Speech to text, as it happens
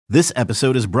This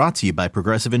episode is brought to you by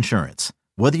Progressive Insurance.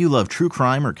 Whether you love true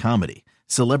crime or comedy,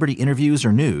 celebrity interviews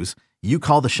or news, you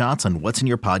call the shots on what's in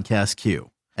your podcast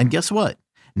queue. And guess what?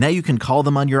 Now you can call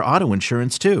them on your auto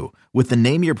insurance too with the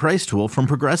Name Your Price tool from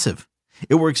Progressive.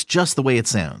 It works just the way it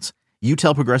sounds. You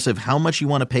tell Progressive how much you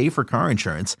want to pay for car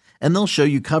insurance, and they'll show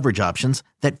you coverage options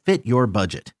that fit your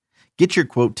budget. Get your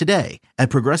quote today at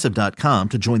Progressive.com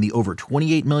to join the over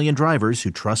 28 million drivers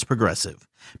who trust Progressive.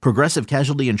 Progressive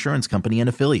Casualty Insurance Company and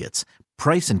Affiliates.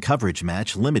 Price and coverage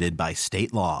match limited by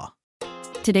state law.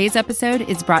 Today's episode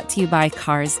is brought to you by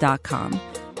Cars.com.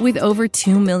 With over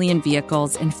 2 million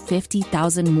vehicles and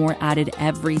 50,000 more added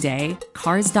every day,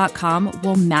 Cars.com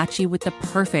will match you with the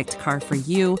perfect car for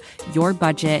you, your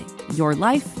budget, your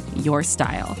life, your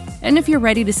style. And if you're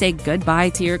ready to say goodbye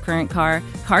to your current car,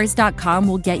 Cars.com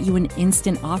will get you an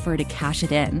instant offer to cash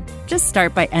it in. Just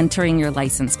start by entering your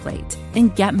license plate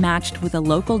and get matched with a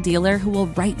local dealer who will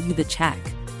write you the check.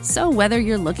 So whether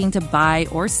you're looking to buy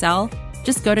or sell,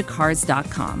 just go to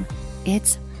Cars.com.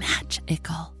 It's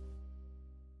magical.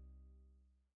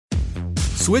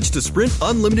 Switch to Sprint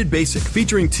Unlimited Basic,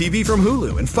 featuring TV from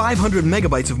Hulu and 500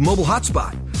 megabytes of mobile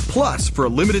hotspot. Plus, for a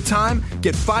limited time,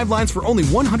 get 5 lines for only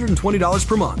 $120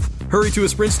 per month. Hurry to a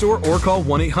Sprint store or call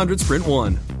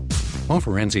 1-800-SPRINT1.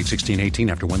 Offer ends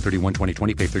 8/16/18 after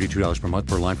 1/31/2020. Pay $32 per month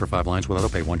per line for 5 lines without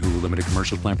a pay. One Hulu limited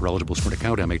commercials plan per eligible Sprint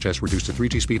account. MHS reduced to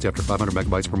 3G speeds after 500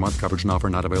 megabytes per month. Coverage and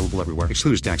offer not available everywhere.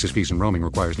 Excludes taxes, fees, and roaming.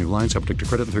 Requires new lines. Subject to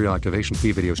credit and 3 activation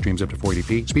fee. Video streams up to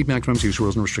 480p. Speed maximums. Use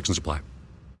rules and restrictions apply.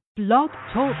 Blog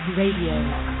Talk Radio.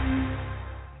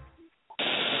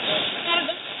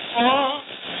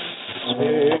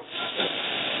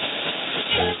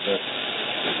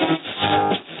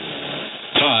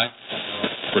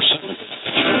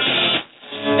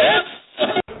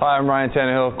 Hi, I'm Ryan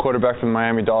Tannehill, quarterback for the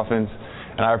Miami Dolphins,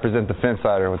 and I represent the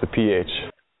Phinsider with the PH.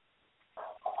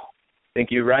 Thank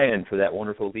you, Ryan, for that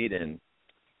wonderful lead-in.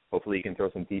 Hopefully you can throw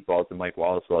some deep balls to Mike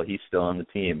Wallace while he's still on the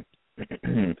team.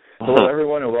 Hello,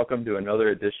 everyone, and welcome to another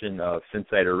edition of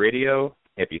Phinsider Radio.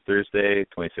 Happy Thursday,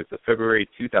 26th of February,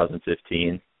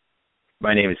 2015.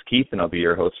 My name is Keith, and I'll be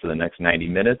your host for the next 90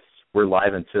 minutes. We're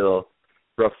live until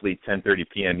roughly 10:30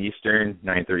 p.m. Eastern,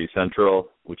 9:30 Central,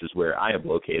 which is where I am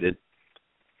located.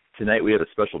 Tonight we have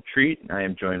a special treat. I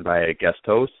am joined by a guest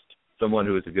host, someone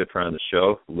who is a good friend of the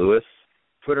show, Lewis.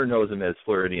 Twitter knows him as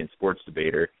Floridian Sports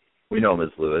Debater. We know him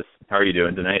as Lewis. How are you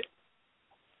doing tonight?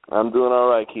 I'm doing all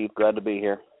right, Keith. Glad to be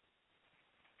here.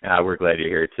 We're glad you're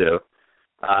here, too.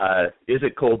 Is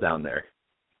it cold down there?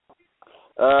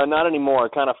 Not anymore.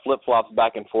 It kind of flip-flops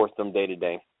back and forth from day to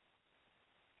day.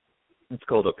 It's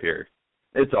cold up here.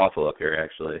 It's awful up here,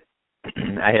 actually.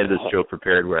 I had this joke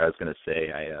prepared where I was going to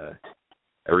say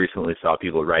I recently saw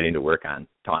people riding to work on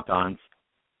tauntauns,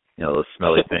 you know, those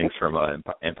smelly things from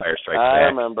Empire Strikes Back. I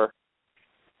remember.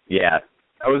 Yeah.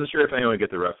 I wasn't sure if anyone would get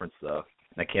the reference, though.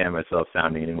 I can't have myself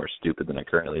sounding any more stupid than I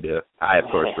currently do. I, of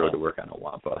course, rode to work on a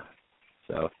Wampa.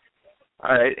 So,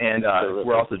 all right, and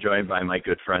we're also joined by my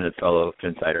good friend and fellow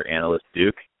Phinsider analyst,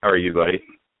 Duke. How are you, buddy?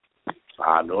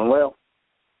 I'm doing well.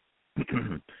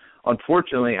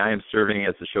 Unfortunately, I am serving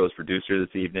as the show's producer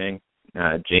this evening.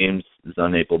 James is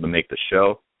unable to make the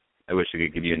show. I wish I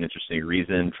could give you an interesting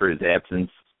reason for his absence,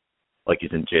 like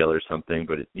he's in jail or something,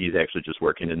 but he's actually just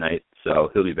working tonight, so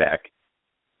he'll be back.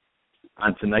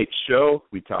 On tonight's show,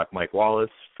 we talk Mike Wallace,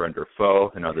 friend or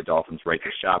foe, and are the Dolphins right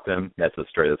to shop him? That's the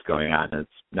story that's going on, and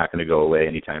it's not going to go away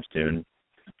anytime soon,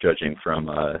 judging from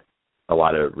a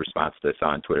lot of responses I saw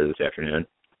on Twitter this afternoon.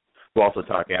 We'll also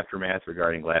talk aftermath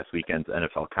regarding last weekend's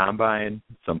NFL Combine.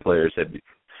 Some players have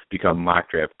become mock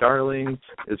draft darlings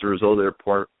as a result of their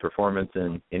performance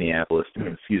in Indianapolis.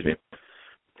 Excuse me.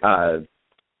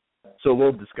 So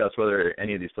we'll discuss whether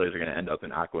any of these players are going to end up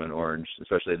in aqua and orange,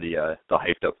 especially the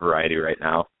hyped-up variety right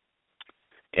now.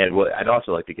 And I'd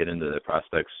also like to get into the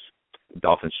prospects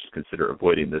Dolphins should consider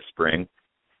avoiding this spring.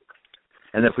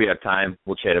 And if we have time,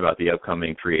 we'll chat about the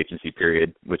upcoming free agency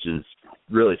period, which is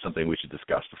really something we should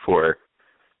discuss before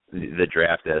the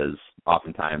draft, as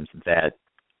oftentimes that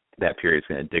period is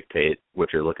going to dictate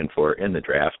what you're looking for in the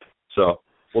draft. So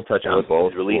we'll touch on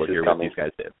both. We'll hear what these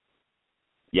guys did.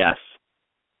 Yes.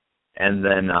 And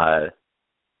then,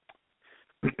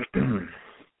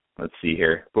 let's see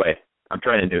here. Boy, I'm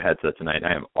trying a new headset tonight.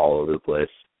 I am all over the place.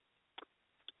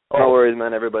 No worries,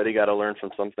 man. Everybody got to learn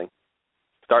from something.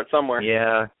 Start somewhere.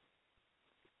 Yeah.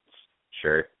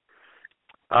 Sure.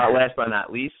 Last but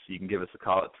not least, you can give us a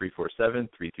call at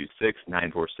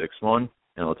 347-326-9461,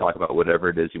 and we'll talk about whatever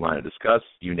it is you want to discuss.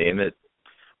 You name it,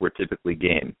 we're typically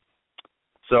game.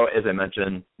 So, as I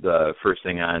mentioned, the first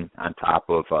thing on top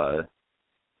of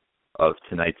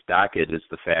tonight's docket is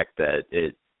the fact that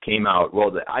it came out.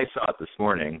 Well, I saw it this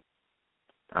morning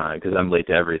because I'm late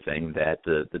to everything. That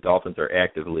the Dolphins are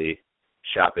actively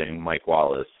shopping Mike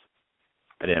Wallace.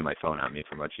 I didn't have my phone on me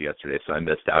for much yesterday, so I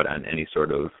missed out on any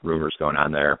sort of rumors going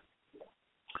on there.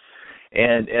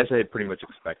 And as I had pretty much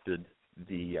expected,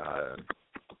 the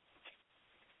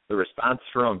response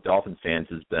from Dolphins fans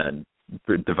has been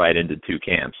divided into two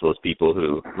camps. Those people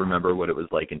who remember what it was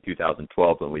like in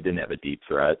 2012 when we didn't have a deep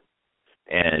threat,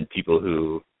 and people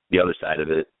who, the other side of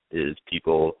it is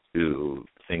people who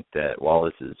think that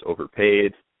Wallace is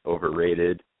overpaid,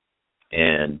 overrated,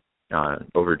 and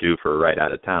overdue for a ride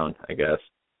out of town, I guess.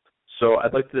 So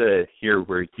I'd like to hear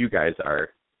where you guys are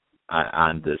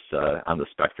on the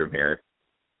spectrum here.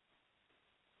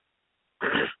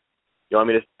 You want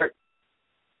me to start?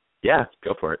 Yeah,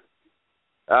 go for it.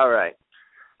 All right.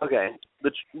 Okay.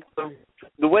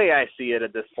 The way I see it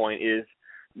at this point is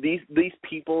these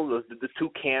people, the two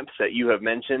camps that you have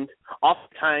mentioned,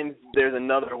 oftentimes there's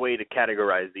another way to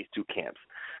categorize these two camps.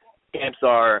 Camps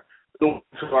are the ones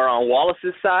who are on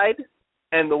Wallace's side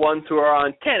and the ones who are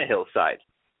on Tannehill's side.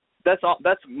 That's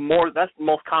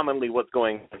most commonly what's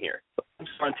going on here.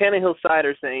 On Tannehill's side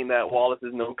are saying that Wallace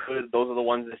is no good. Those are the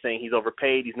ones that are saying he's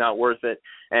overpaid, he's not worth it,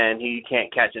 and he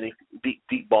can't catch any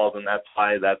deep balls, and that's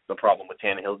why that's the problem with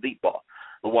Tannehill's deep ball.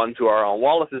 The ones who are on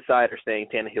Wallace's side are saying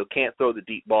Tannehill can't throw the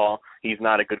deep ball, he's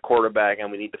not a good quarterback,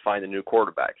 and we need to find a new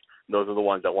quarterback. Those are the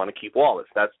ones that want to keep Wallace.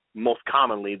 That's most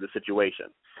commonly the situation.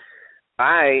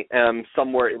 I am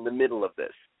somewhere in the middle of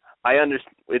this. I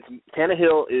understand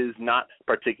Tannehill is not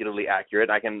particularly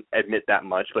accurate. I can admit that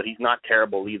much, but he's not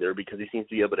terrible either because he seems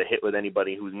to be able to hit with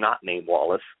anybody who's not named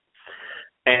Wallace.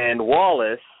 And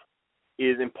Wallace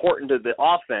is important to the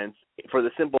offense for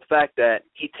the simple fact that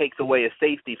he takes away a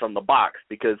safety from the box,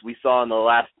 because we saw in the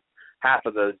last half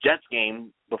of the Jets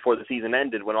game before the season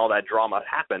ended, when all that drama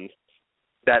happened,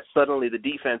 that suddenly the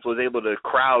defense was able to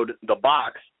crowd the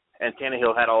box, and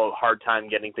Tannehill had a hard time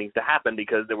getting things to happen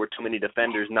because there were too many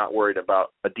defenders not worried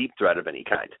about a deep threat of any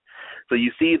kind. So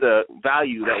you see the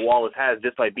value that Wallace has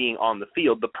just by being on the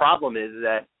field. The problem is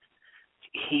that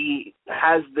he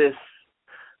has this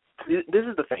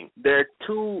is the thing. There's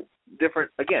two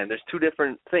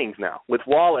different things now. With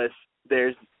Wallace,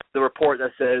 there's the report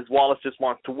that says Wallace just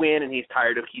wants to win and he's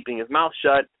tired of keeping his mouth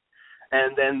shut.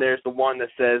 And then there's the one that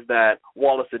says that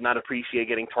Wallace did not appreciate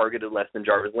getting targeted less than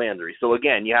Jarvis Landry. So,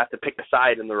 again, you have to pick a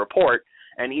side in the report,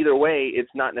 and either way, it's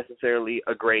not necessarily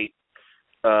a great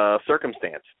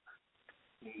circumstance.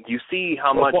 You see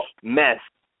how much mess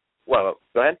 – well,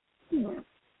 go ahead.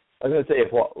 I was going to say,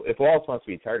 if Wallace wants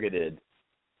to be targeted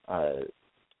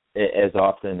as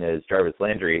often as Jarvis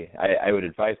Landry, I would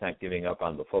advise not giving up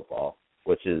on the football,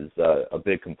 which is a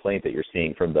big complaint that you're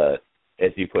seeing from the,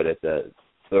 as you put it, the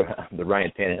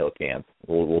Ryan Tannehill camp.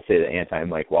 We'll say the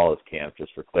anti-Mike Wallace camp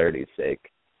just for clarity's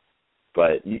sake.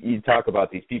 But you talk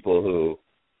about these people who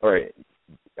have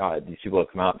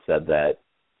come out and said that,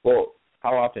 well,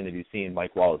 how often have you seen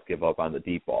Mike Wallace give up on the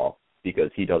deep ball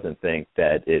because he doesn't think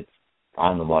that it's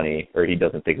on the money, or he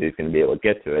doesn't think that he's going to be able to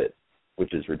get to it,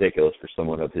 which is ridiculous for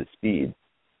someone of his speed.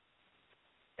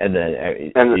 And then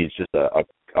he's just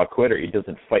a quitter. He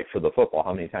doesn't fight for the football.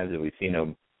 How many times have we seen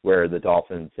him where the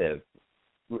Dolphins have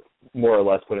more or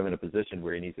less put him in a position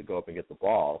where he needs to go up and get the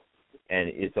ball, and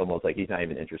it's almost like he's not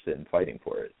even interested in fighting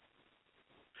for it.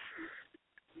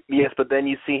 Yes, but then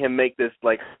you see him make this,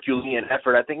 Julian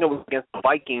effort. I think it was against the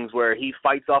Vikings where he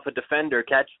fights off a defender,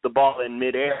 catches the ball in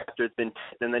midair after it's been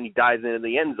tipped, and then he dives into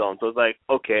the end zone. So it's like,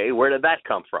 okay, where did that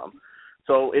come from?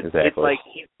 So it's like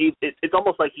it's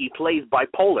almost like he plays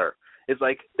bipolar. It's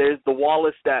like there's the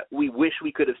Wallace that we wish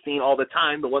we could have seen all the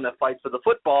time, the one that fights for the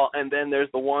football, and then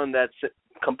there's the one that's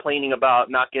complaining about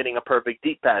not getting a perfect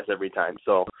deep pass every time.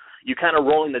 So you're kind of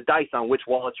rolling the dice on which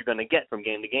Wallace you're going to get from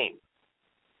game to game.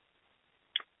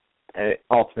 And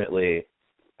ultimately,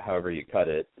 however you cut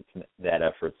it, that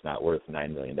effort's not worth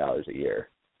 $9 million a year.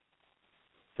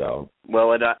 So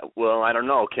well, I don't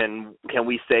know. Can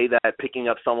we say that picking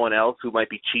up someone else who might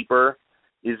be cheaper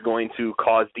is going to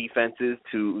cause defenses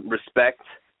to respect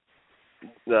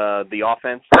the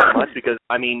offense so much? Because,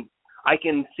 I mean, I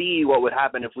can see what would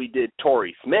happen if we did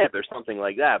Torrey Smith or something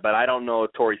like that, but I don't know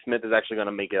if Torrey Smith is actually going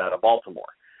to make it out of Baltimore.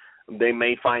 They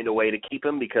may find a way to keep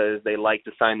him because they like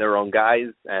to sign their own guys,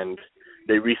 and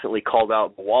they recently called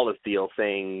out the Wallace deal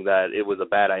saying that it was a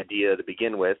bad idea to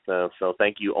begin with. So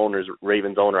thank you,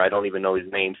 Ravens owner. I don't even know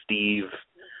his name, Steve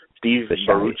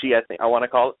Barucci, I think I want to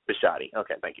call it. Bisciotti.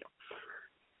 Okay, thank you.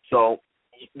 So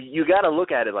you got to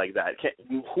look at it like that.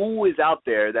 Who is out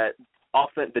there that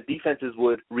the defenses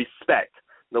would respect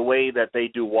the way that they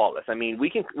do Wallace. I mean,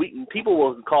 people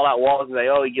will call out Wallace and say,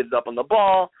 "Oh, he gives up on the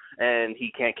ball and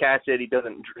he can't catch it. He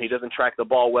doesn't track the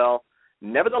ball well."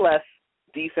 Nevertheless,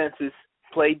 defenses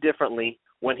play differently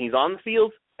when he's on the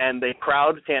field, and they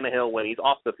crowd Tannehill when he's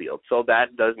off the field. So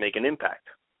that does make an impact.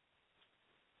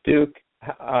 Duke,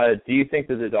 do you think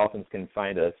that the Dolphins can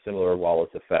find a similar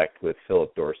Wallace effect with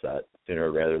Philip Dorsett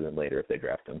sooner rather than later if they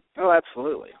draft him? Oh,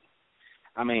 absolutely.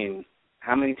 I mean,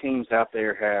 how many teams out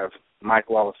there have Mike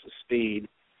Wallace's speed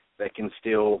that can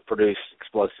still produce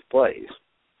explosive plays?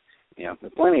 You know,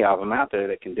 there's plenty of them out there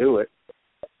that can do it.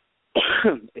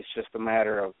 It's just a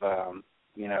matter of,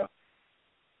 you know,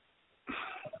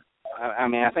 I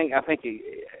mean, I think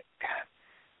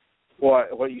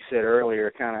what you said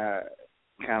earlier kind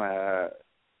of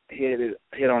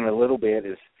hit on it a little bit.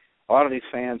 Is a lot of these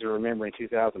fans are remembering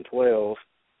 2012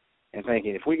 and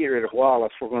thinking, if we get rid of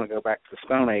Wallace, we're going to go back to the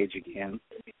Stone Age again.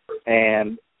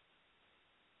 And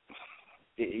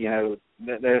you know,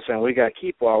 they're saying we got to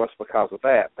keep Wallace because of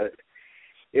that. But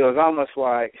it was almost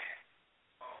like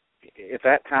at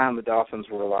that time the Dolphins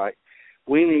were like,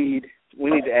 we need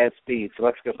to add speed, so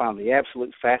let's go find the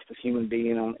absolute fastest human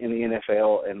being in the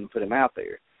NFL and put him out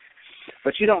there.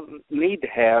 But you don't need to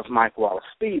have Mike Wallace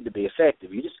speed to be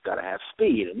effective. You just got to have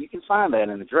speed, and you can find that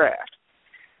in the draft.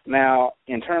 Now,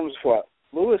 in terms of what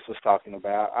Lewis was talking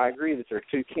about, I agree that there are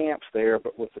two camps there,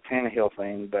 but with the Tannehill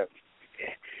thing. But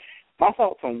my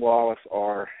thoughts on Wallace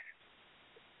are,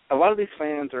 a lot of these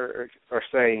fans are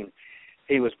saying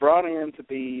he was brought in to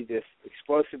be this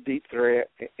explosive deep threat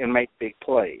and make big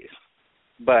plays.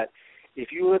 But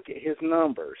if you look at his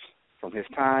numbers from his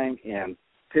time in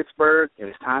Pittsburgh and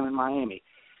his time in Miami,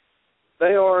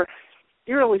 they are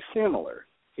eerily similar.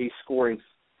 He's scoring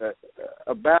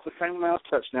about the same amount of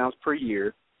touchdowns per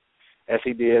year as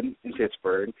he did in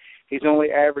Pittsburgh. He's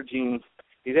averaging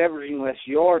less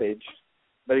yardage,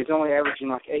 but he's only averaging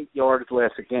like 8 yards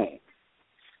less a game.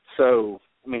 So,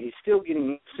 I mean, he's still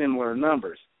getting similar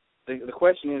numbers. The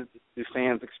question is, do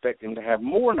fans expect him to have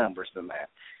more numbers than that?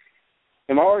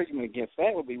 And my argument against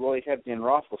that would be, well, he had Ben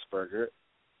Roethlisberger,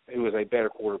 who is a better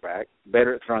quarterback,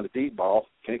 better at throwing the deep ball,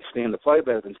 can extend the play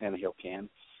better than Tannehill can.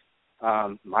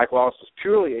 Mike Wallace was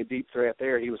purely a deep threat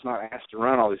there. He was not asked to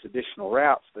run all these additional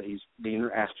routes that he's being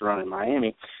asked to run in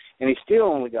Miami. And he still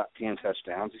only got 10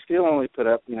 touchdowns. He still only put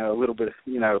up, you know, a little bit of,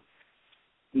 you know,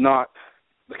 not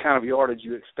the kind of yardage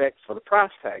you expect for the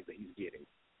price tag that he's getting.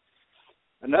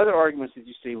 Another argument that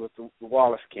you see with the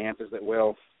Wallace camp is that,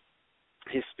 well,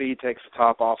 his speed takes the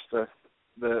top off the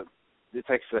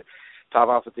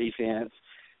defense.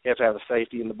 You have to have a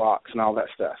safety in the box and all that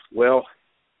stuff. Well,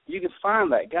 you can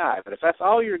find that guy, but if that's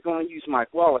all you're going to use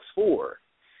Mike Wallace for,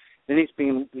 then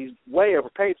he's way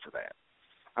overpaid for that.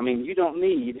 I mean, you don't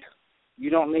need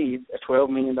a $12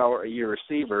 million a year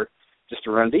receiver just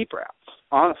to run deep routes.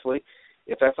 Honestly,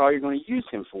 if that's all you're going to use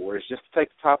him for is just to take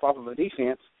the top off of a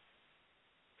defense,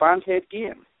 find Ted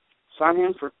Ginn. Sign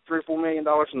him for $3 or $4 million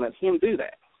and let him do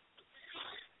that.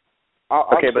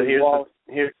 Okay, but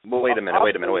wait a minute.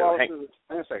 Hang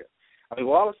on a second. I mean,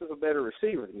 Wallace is a better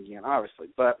receiver than Ginn, obviously.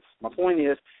 But my point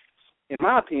is, in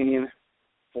my opinion,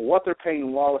 for what they're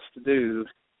paying Wallace to do,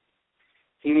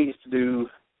 he needs to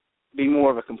be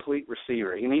more of a complete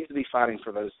receiver. He needs to be fighting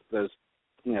for those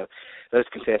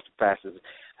contested passes.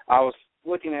 I was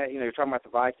looking at, you're talking about the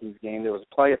Vikings game. There was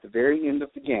a play at the very end of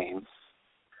the game,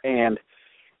 and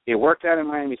it worked out in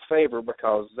Miami's favor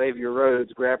because Xavier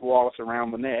Rhodes grabbed Wallace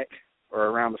around the neck or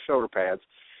around the shoulder pads.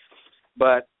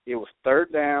 But it was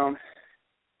third down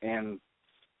and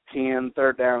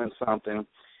something.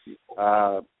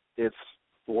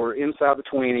 We're inside the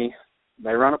 20.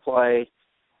 They run a play,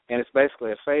 and it's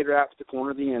basically a fade route to the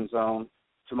corner of the end zone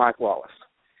to Mike Wallace.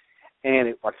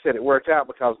 And like I said, it worked out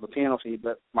because of the penalty.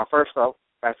 But my first thought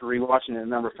after rewatching it a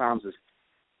number of times is,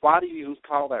 why do you even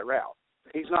call that route?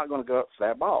 He's not going to go up for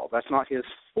that ball. That's not his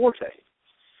forte.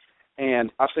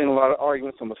 And I've seen a lot of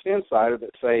arguments on the Phinsider that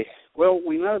say, well,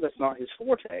 we know that's not his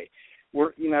forte.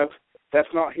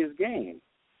 That's not his game.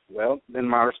 Well, then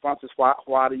my response is, why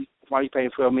are you paying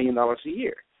 $12 million a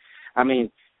year? I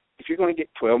mean, if you're going to get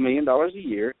 $12 million a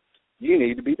year, you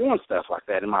need to be doing stuff like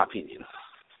that, in my opinion.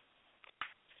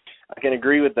 I can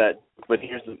agree with that, like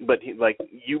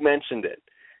you mentioned it,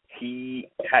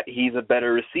 he's a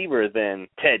better receiver than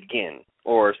Ted Ginn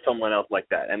or someone else like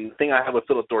that. And the thing I have with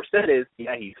Philip Dorsett is,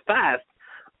 yeah, he's fast,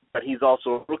 but he's also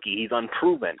a rookie. He's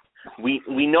unproven.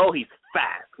 We know he's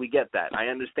fast. We get that. I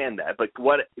understand that. But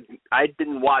I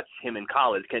didn't watch him in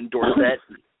college. Can Dorsett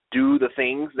do the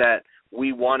things that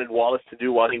we wanted Wallace to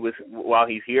do while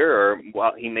he's here, or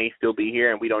while he may still be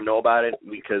here and we don't know about it?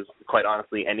 Because quite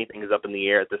honestly, anything is up in the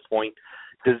air at this point.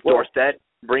 Does Dorsett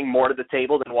bring more to the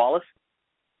table than Wallace?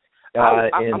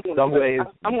 In some ways,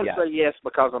 I'm going to say yes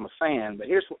because I'm a fan. But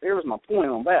here's my point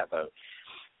on that though: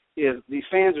 is these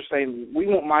fans are saying we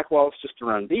want Mike Wallace just to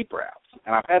run deep routes,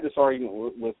 and I've had this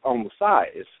argument with on the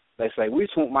side. Is they say we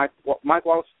just want Mike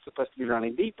Wallace is supposed to be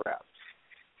running deep routes.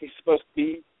 He's supposed to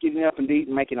be getting up and deep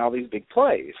and making all these big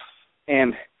plays.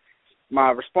 And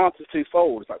my response is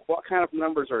twofold. It's like, what kind of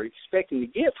numbers are you expecting to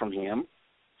get from him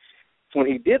when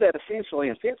he did that essentially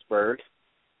in Pittsburgh,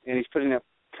 and he's putting up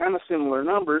kind of similar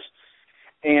numbers?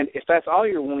 And if that's all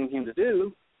you're wanting him to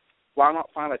do, why not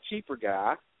find a cheaper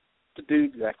guy to do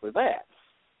exactly that?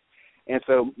 And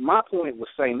so my point with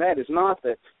saying that is not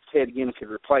that Ted Ginn could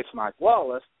replace Mike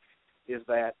Wallace, is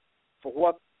that for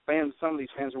what some of these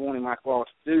fans are wanting Mike Wallace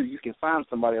to do, you can find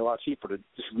somebody a lot cheaper to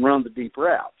just run the deep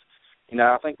routes.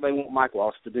 I think they want Mike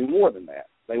Wallace to do more than that.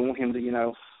 They want him to,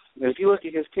 if you look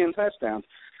at his 10 touchdowns,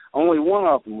 only one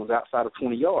of them was outside of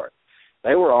 20 yards.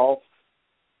 They were all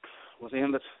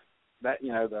within the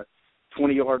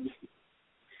 20-yard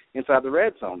inside the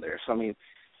red zone there. So,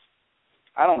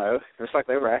 I don't know. It's like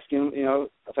they were asking,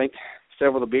 I think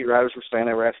several of the beat writers were saying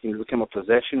they were asking him to become a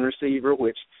possession receiver,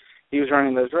 which he was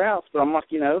running those routes. But I'm like,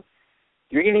 you're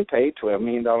getting paid $12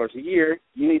 million a year.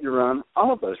 You need to run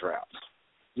all of those routes,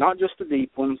 not just the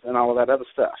deep ones and all of that other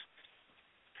stuff.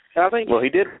 And I think he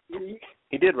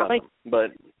did run them,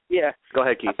 but yeah. Go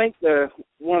ahead, Keith. I think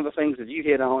one of the things that you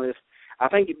hit on is I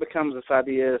think it becomes this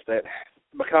idea is that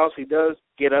because he does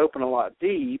get open a lot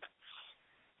deep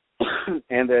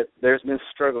and that there's been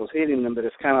struggles hitting them, that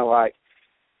it's kind of like,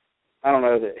 I don't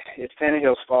know, that it's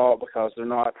Tannehill's fault because they're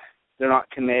not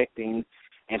connecting,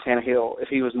 and Tannehill, if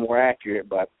he was more accurate,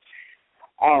 but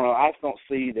I don't know. I just don't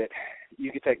see that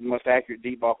you could take the most accurate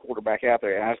deep ball quarterback out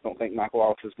there, and I just don't think Mike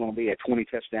Wallace is going to be a 20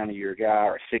 touchdown a year guy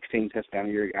or a 16 touchdown a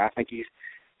year guy. I think he's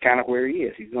kind of where he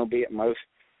is. He's going to be at most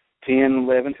 10,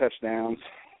 11 touchdowns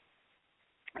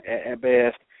at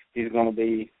best. He's going to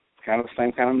be kind of the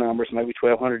same kind of numbers, maybe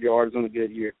 1,200 yards on a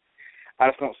good year. I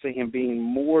just don't see him being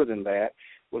more than that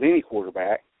with any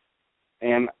quarterback,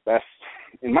 and that's,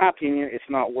 in my opinion, it's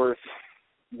not worth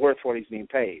what he's being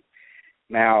paid.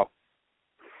 Now,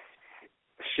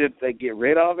 should they get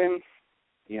rid of him?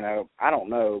 I don't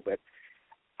know, but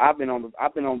I've been on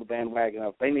the bandwagon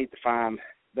of they need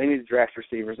to draft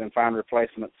receivers and find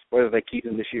replacements, whether they keep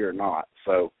them this year or not.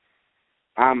 So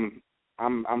I'm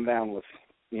down with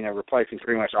replacing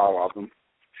pretty much all of them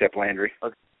except Landry.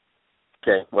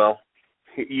 Okay, well,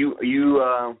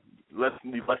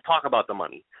 let's talk about the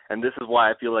money, and this is why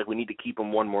I feel like we need to keep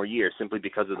him one more year, simply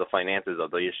because of the finances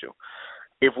of the issue.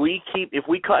 If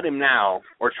we cut him now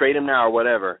or trade him now or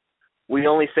whatever, we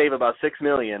only save about $6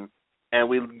 million, and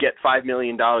we get $5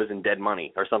 million in dead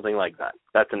money or something like that.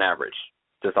 That's an average,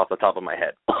 just off the top of my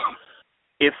head.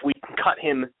 If we cut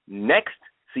him next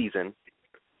season,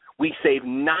 we save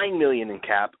 $9 million in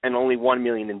cap and only $1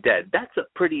 million in dead. That's a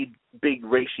pretty big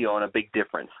ratio and a big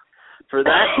difference. For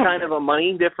that kind of a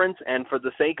money difference, and for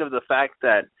the sake of the fact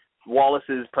that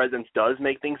Wallace's presence does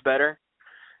make things better,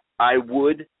 I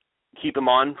would keep him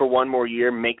on for one more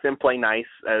year, make them play nice,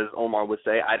 as Omar would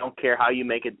say. I don't care how you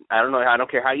make it. I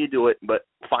don't care how you do it, but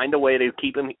find a way to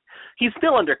keep him. He's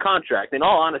still under contract. In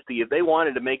all honesty, if they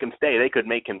wanted to make him stay, they could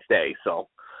make him stay. So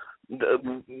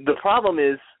the problem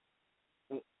is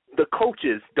the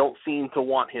coaches don't seem to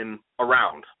want him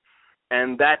around,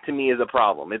 and that to me is a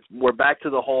problem. We're back to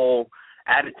the whole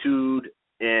attitude,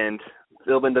 and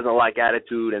Philbin doesn't like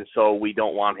attitude, and so we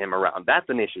don't want him around. That's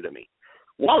an issue to me.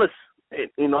 Wallace,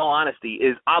 in all honesty,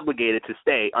 is obligated to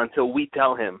stay until we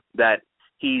tell him that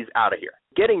he's out of here.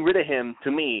 Getting rid of him,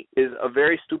 to me, is a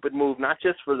very stupid move, not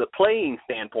just for the playing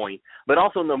standpoint, but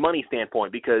also in the money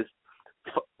standpoint, because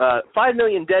 $5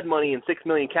 million dead money and $6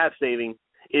 million cap saving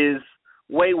is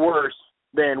way worse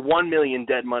than $1 million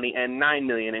dead money and $9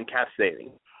 million in cap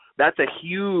saving. That's a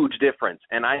huge difference,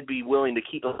 and I'd be willing to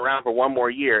keep him around for one more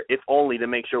year, if only to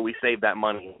make sure we save that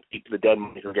money and keep the dead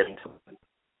money from getting to him.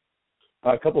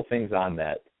 A couple things on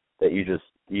that you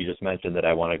just mentioned that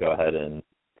I want to go ahead and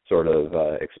sort of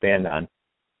expand on.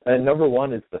 And number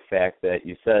one is the fact that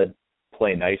you said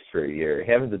play nice for a year.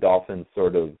 Haven't the Dolphins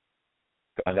sort of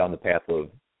gone down the path of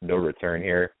no return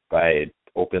here by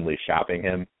openly shopping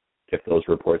him, if those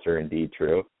reports are indeed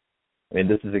true? I mean,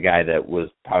 this is a guy that was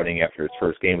pouting after his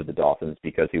first game with the Dolphins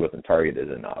because he wasn't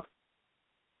targeted enough.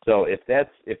 So if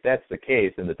that's the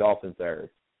case, and the Dolphins are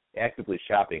actively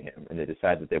shopping him, and they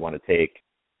decide that they want to take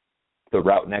the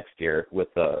route next year with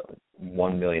the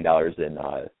 $1 million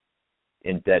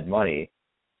in dead money,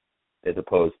 as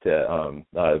opposed to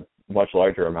a much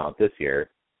larger amount this year,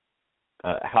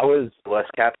 how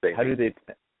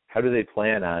how do they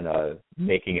plan on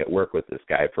making it work with this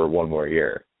guy for one more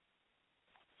year?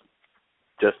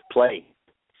 Just play.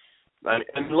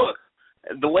 And look,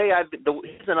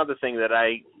 here's another thing that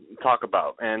I talk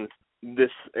about, and this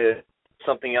is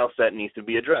something else that needs to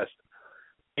be addressed.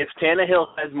 If Tannehill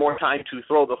has more time to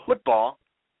throw the football,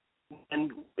 then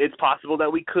it's possible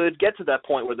that we could get to that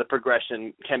point where the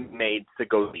progression can be made to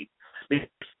go deep.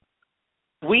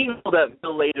 We know that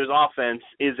Bill Lazor's offense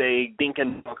is a dink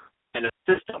and dunk kind of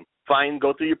system.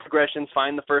 Go through your progressions,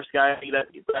 find the first guy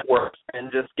that works,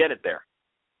 and just get it there.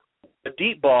 The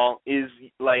deep ball is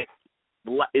like,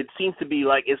 it seems to be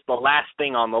like it's the last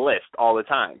thing on the list all the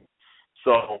time.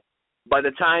 So by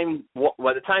the time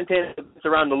Tannehill gets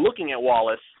around to looking at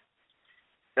Wallace,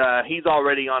 he's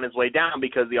already on his way down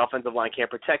because the offensive line can't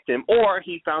protect him, or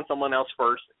he found someone else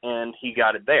first and he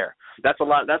got it there. That's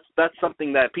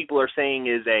something that people are saying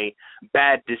is a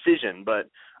bad decision. But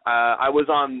I was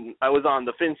on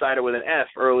the Phinsider with an F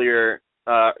earlier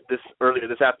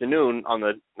this afternoon on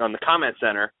the comment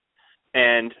center,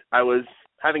 and I was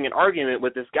having an argument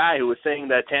with this guy who was saying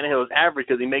that Tannehill is average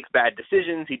because he makes bad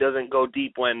decisions. He doesn't go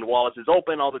deep when Wallace is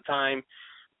open all the time.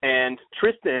 And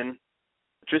Tristan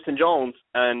Jones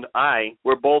and I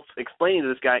were both explaining to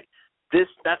this guy,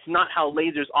 that's not how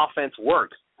Lazor's offense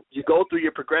works. You go through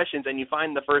your progressions and you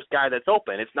find the first guy that's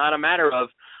open. It's not a matter of,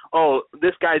 oh,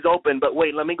 this guy's open, but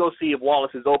wait, let me go see if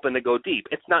Wallace is open to go deep.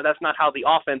 That's not how the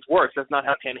offense works. That's not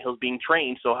how Tannehill's being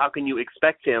trained. So how can you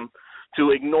expect him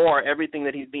to ignore everything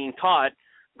that he's being taught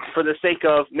for the sake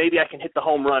of maybe I can hit the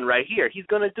home run right here? He's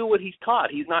going to do what he's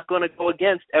taught. He's not going to go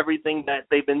against everything that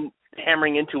they've been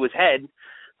hammering into his head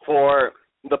for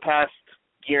the past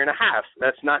year and a half.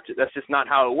 That's just not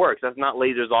how it works. That's not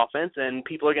Lazor's offense, and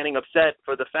people are getting upset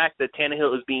for the fact that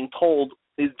Tannehill is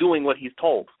doing what he's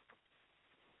told.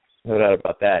 No doubt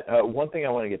about that. One thing I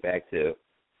want to get back to,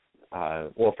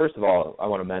 well, first of all, I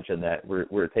want to mention that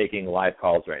we're taking live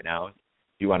calls right now. If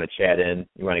you want to chat in,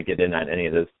 you want to get in on any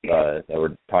of this that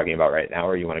we're talking about right now,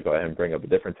 or you want to go ahead and bring up a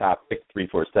different topic,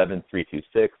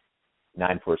 347-326-9461.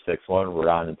 We're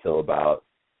on until about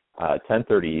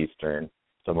 10:30 Eastern,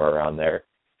 somewhere around there.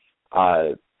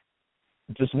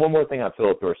 Just one more thing on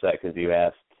Philip Dorsett, because you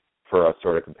asked for a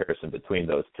sort of comparison between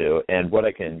those two. And what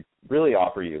I can really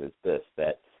offer you is this,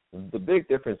 that the big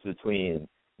difference between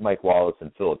Mike Wallace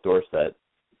and Philip Dorsett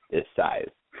is size.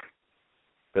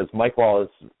 Because Mike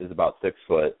Wallace is about 6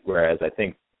 foot, whereas I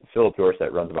think Philip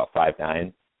Dorsett runs about 5'9".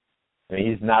 I mean,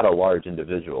 he's not a large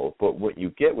individual, but what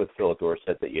you get with Philip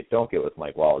Dorsett that you don't get with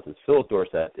Mike Wallace is Philip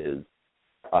Dorsett is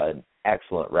an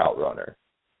excellent route runner.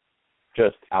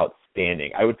 Just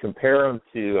outstanding. I would compare him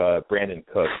to Brandon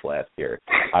Cooks last year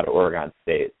out of Oregon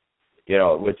State,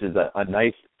 which is a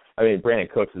nice, Brandon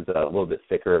Cooks is a little bit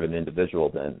thicker of an individual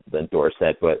than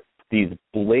Dorsett, but these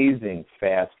blazing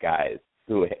fast guys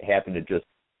who happen to just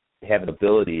have an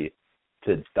ability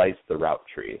to dice the route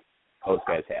tree. Those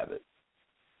guys have it.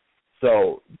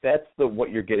 So that's what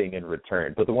you're getting in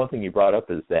return. But the one thing you brought up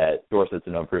is that Dorsett's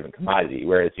an unproven commodity,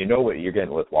 whereas you know what you're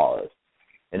getting with Wallace.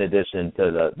 In addition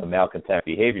to the malcontent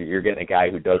behavior, you're getting a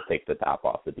guy who does take the top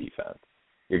off the defense.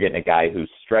 You're getting a guy who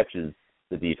stretches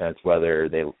the defense whether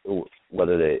they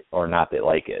or not they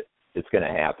like it. It's going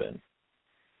to happen.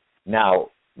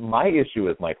 Now, my issue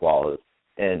with Mike Wallace,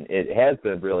 and it has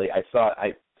been really, I'd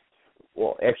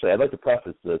like to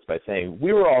preface this by saying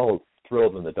we were all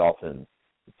thrilled when the Dolphins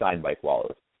signed Mike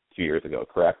Wallace 2 years ago,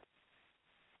 correct?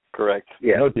 Correct.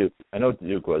 Yeah. I know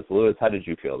Duke was. Lewis, how did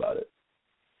you feel about it?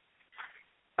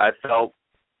 I felt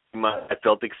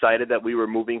excited that we were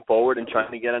moving forward and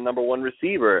trying to get a number one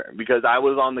receiver, because I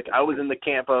was in the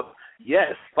camp of,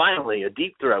 yes, finally a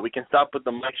deep threat. We can stop with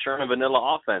the Mike Sherman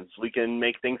vanilla offense. We can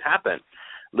make things happen.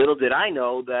 Little did I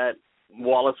know that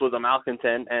Wallace was a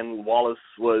malcontent and Wallace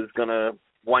was going to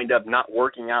wind up not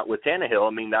working out with Tannehill.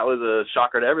 That was a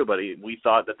shocker to everybody. We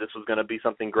thought that this was going to be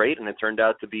something great, and it turned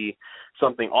out to be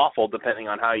something awful depending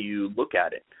on how you look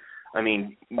at it.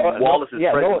 Wallace is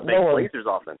present makes Lazor's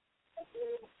offense.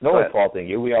 No one's faulting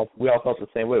you. We all felt the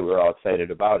same way. We were all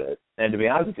excited about it. And to be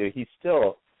honest with you, he's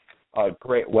still a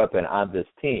great weapon on this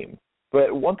team.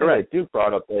 But one thing that Duke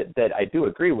brought up that I do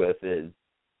agree with is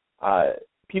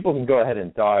people can go ahead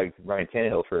and dog Ryan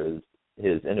Tannehill for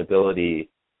his inability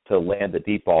to land the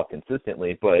deep ball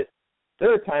consistently. But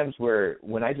there are times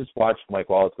when I just watch Mike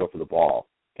Wallace go for the ball,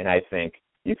 and I think,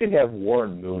 you could have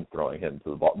Warren Moon throwing him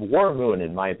to the ball. Warren Moon,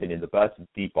 in my opinion, the best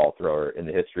deep ball thrower in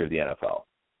the history of the NFL.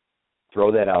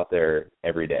 Throw that out there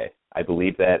every day. I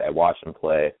believe that. I watch him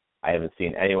play. I haven't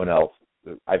seen anyone else.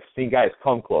 I've seen guys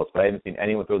come close, but I haven't seen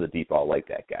anyone throw the deep ball like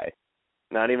that guy.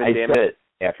 Not even I said it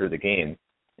after the game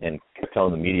and kept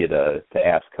telling the media to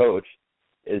ask Coach.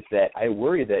 is that I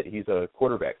worry that he's a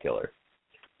quarterback killer.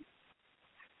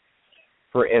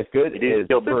 For as good as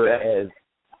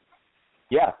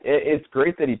it's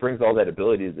great that he brings all that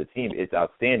ability to the team. It's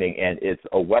outstanding, and it's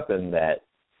a weapon that,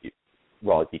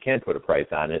 well, you can put a price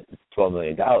on it. It's $12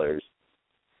 million.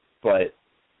 But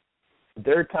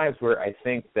there are times where I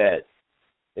think that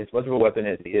as much of a weapon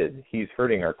as he is, he's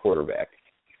hurting our quarterback.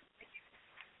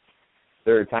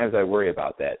 There are times I worry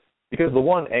about that. Because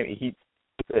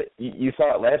you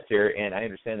saw it last year, and I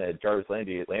understand that Jarvis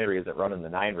Landry isn't running the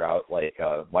 9 route like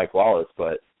Mike Wallace,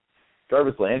 but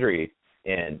Jarvis Landry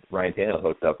and Ryan Tannehill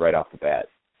hooked up right off the bat.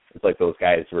 It's like those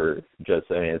guys were just,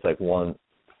 it's like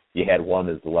you had one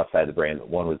as the left side of the brain,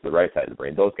 one was the right side of the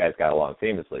brain. Those guys got along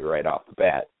famously right off the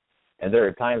bat. And there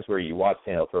are times where you watch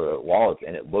Tannehill throw at Wallace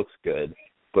and it looks good,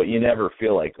 but you never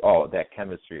feel like, oh, that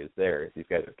chemistry is there. These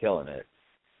guys are killing it.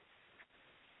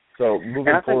 So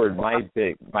moving forward, my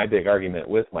big argument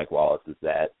with Mike Wallace is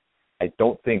that I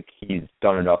don't think he's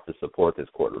done enough to support this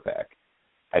quarterback.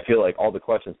 I feel like all the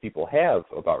questions people have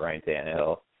about Ryan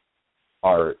Tannehill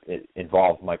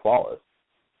involve Mike Wallace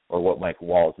or what Mike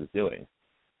Wallace is doing.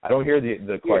 I don't hear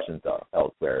the questions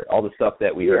elsewhere. All the stuff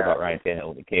that we heard about Ryan Tannehill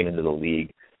when he came into the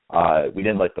league, we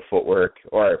didn't like the footwork,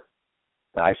 or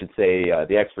I should say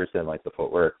the experts didn't like the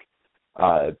footwork.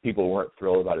 People weren't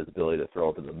thrilled about his ability to throw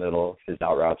up in the middle. His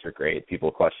out routes are great.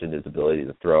 People questioned his ability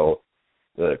to throw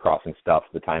the crossing stuff,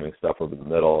 the timing stuff over the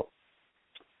middle.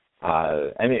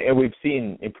 And we've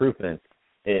seen improvements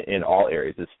in all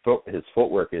areas. His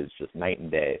footwork is just night and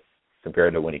day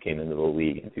compared to when he came into the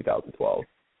league in 2012.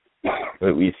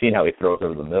 We've seen how he throws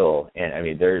over the middle, and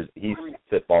he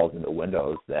spit balls into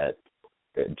windows that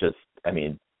just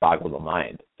boggle the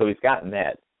mind. So he's gotten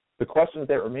that. The questions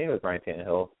that remain with Ryan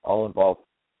Tannehill all involve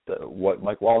what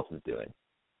Mike Wallace is doing,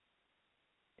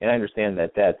 and I understand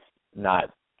that that's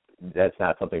not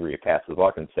something where you pass the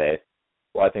buck and say,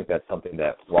 well, I think that's something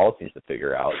that Wallace needs to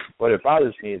figure out. But it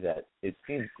bothers me that this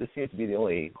seems to be the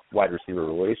only wide receiver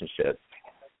relationship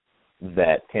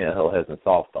that Tannehill hasn't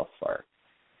solved thus far.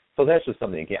 So that's just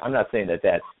something. I'm not saying that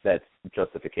that's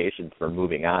justification for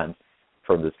moving on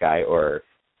from this guy or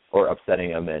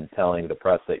upsetting him and telling the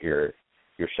press that you're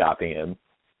shopping him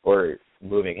or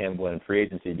moving him when free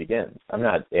agency begins. I'm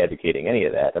not advocating any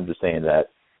of that. I'm just saying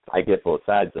that I get both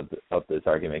sides of this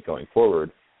argument going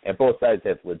forward, and both sides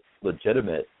have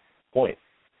legitimate points.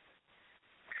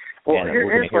 Well, and we're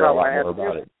going to hear a lot more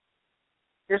about it.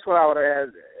 Here's what I would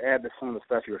add to some of the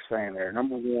stuff you were saying there.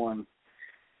 Number one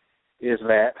is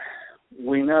that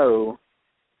we know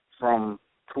from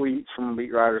tweets from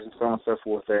beat writers and so on and so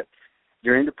forth that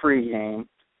during the pregame,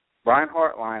 Brian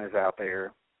Hartline is out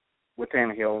there with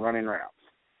Tannehill running routes.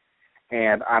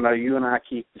 And I know you and I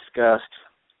discussed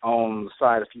on the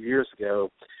site a few years ago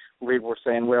where people were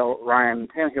saying, well, Ryan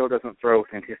Tannehill doesn't throw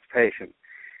with anticipation.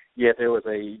 Yet there was a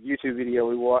YouTube video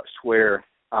we watched where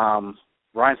Ryan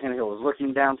Tannehill was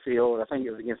looking downfield. I think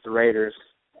it was against the Raiders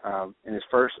in his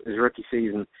rookie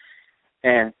season.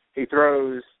 And he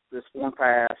throws this one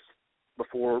pass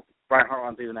before Brian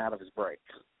Hartline's even out of his break.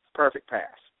 Perfect pass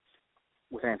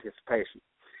with anticipation.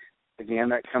 Again,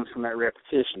 that comes from that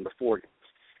repetition before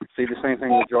you. See the same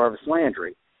thing with Jarvis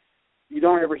Landry. You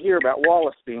don't ever hear about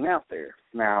Wallace being out there.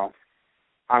 Now,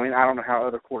 I don't know how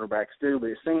other quarterbacks do, but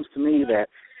it seems to me that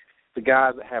the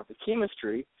guys that have the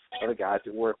chemistry are the guys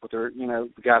that work with the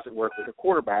guys that work with the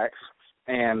quarterbacks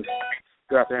and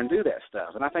go out there and do that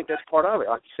stuff. And I think that's part of it.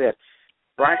 Like you said,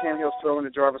 Brian Tannehill's throwing to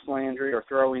Jarvis Landry or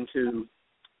throwing to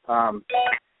Brian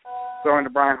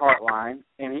Hartline,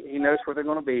 and he knows where they're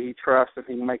going to be. He trusts that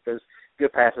he can make those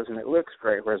good passes, and it looks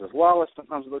great. Whereas with Wallace,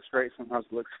 sometimes it looks great, sometimes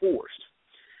it looks forced.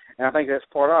 And I think that's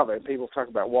part of it. People talk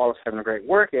about Wallace having a great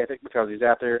work ethic because he's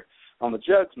out there on the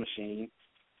jugs machine.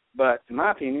 But in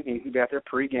my opinion, he can be out there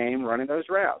pregame running those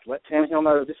routes. Let Tannehill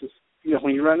know this is,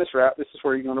 when you run this route, this is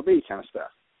where you're going to be kind of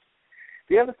stuff.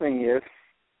 The other thing is,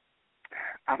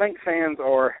 I think fans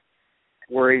are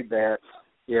worried that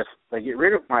if they get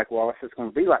rid of Mike Wallace, it's going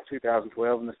to be like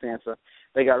 2012 in the sense of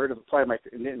they got rid of the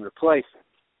playmaker and didn't replace him.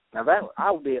 Now,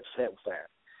 I would be upset with that.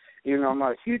 Even though I'm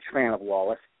not a huge fan of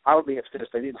Wallace, I would be upset if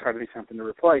they didn't try to do something to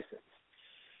replace him.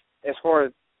 As far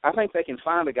as, I think they can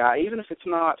find a guy, even if it's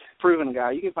not a proven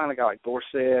guy, you can find a guy like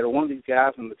Dorsett or one of these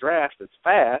guys in the draft that's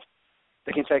fast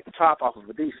that can take the top off of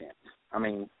the defense.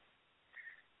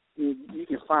 You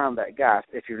can find that guy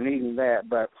if you're needing that.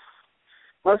 But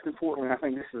most importantly, I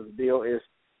think this is the deal, is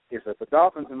that the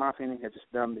Dolphins, in my opinion, have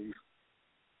just done the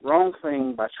wrong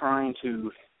thing by trying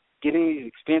to get these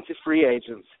expensive free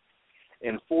agents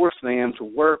and force them to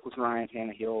work with Ryan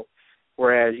Tannehill,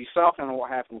 whereas you saw kind of what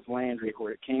happened with Landry,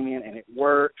 where it came in and it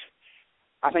worked,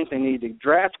 I think they need to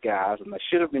draft guys, and they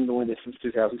should have been doing this since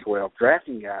 2012,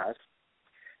 drafting guys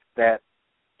that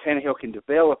Tannehill can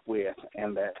develop with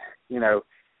and that,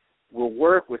 will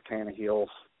work with Tannehill,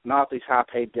 not these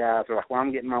high-paid guys who are like, well,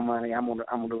 I'm getting my money, I'm gonna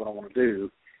do what I want to do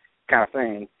kind of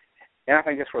thing. And I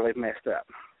think that's where they've messed up.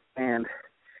 And,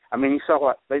 you saw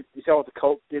what the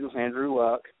Colts did with Andrew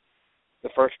Luck. The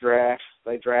first draft,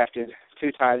 they drafted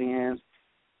 2 tight ends,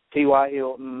 T.Y.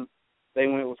 Hilton. They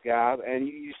went with guys, and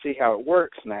you see how it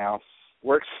works now.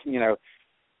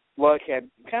 Luck had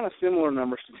kind of similar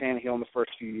numbers to Tannehill in the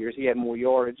first few years. He had more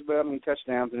yardage, but,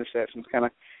 touchdowns, interceptions, kind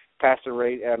of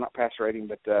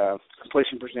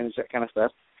completion percentage, that kind of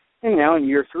stuff. And now in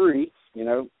year 3,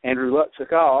 Andrew Luck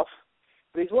took off,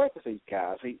 but he's worked with these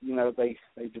guys. They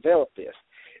developed this.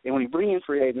 And when you bring in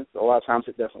free agents, a lot of times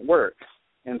it doesn't work.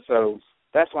 And so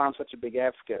that's why I'm such a big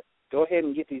advocate. Go ahead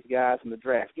and get these guys in the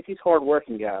draft. Get these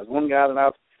hard-working guys. One guy that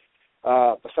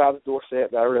I've, besides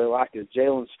Dorsett, that I really like is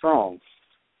Jalen Strong.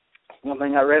 One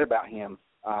thing I read about him,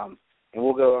 and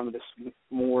we'll go on this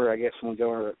more, I guess, when we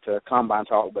go to Combine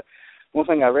talk, but one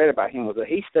thing I read about him was that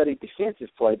he studied defensive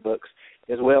playbooks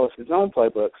as well as his own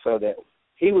playbook so that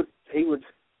he would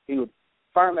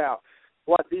find out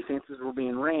what defenses were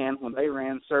being ran when they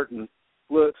ran certain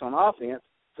looks on offense,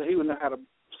 so he would know how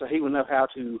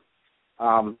to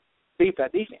beat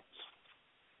that defense.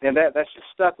 And that's just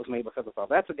stuck with me because I thought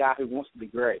that's a guy who wants to be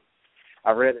great.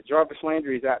 I read that Jarvis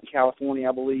Landry is out in California,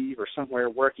 I believe, or somewhere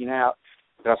working out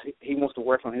because he wants to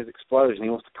work on his explosion. He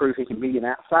wants to prove he can be an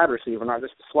outside receiver, not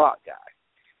just a slot guy.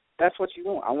 That's what you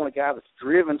want. I want a guy that's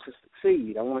driven to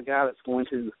succeed. I want a guy that's going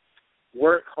to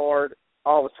work hard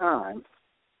all the time.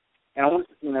 And I want,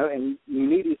 and you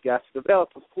need these guys to develop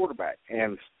as a quarterback.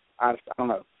 And I don't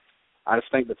know. I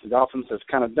just think that the Dolphins have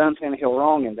kind of done Tannehill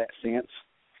wrong in that sense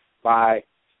by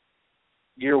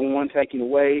year 1 taking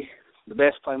away the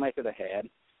best playmaker they had,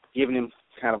 giving him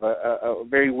kind of a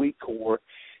very weak core,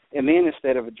 and then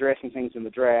instead of addressing things in the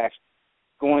draft,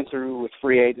 going through with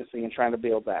free agency and trying to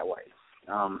build that way.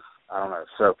 I don't know.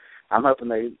 So I'm hoping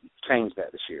they change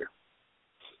that this year.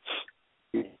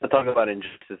 I'll talk about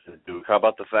injustices, Duke. How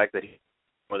about the fact that he's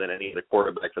more than any other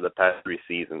quarterback for the past 3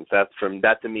 seasons? That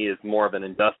to me is more of an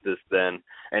injustice than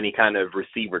any kind of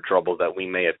receiver trouble that we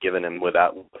may have given him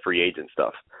without the free agent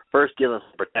stuff. First, give him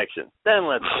some protection. Then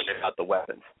let's figure out the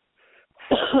weapons.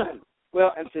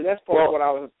 Well, and see, that's part of what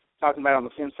I was talking about on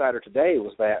the Phinsider today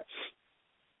was that,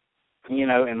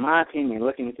 in my opinion,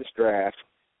 looking at this draft,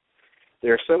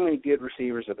 there are so many good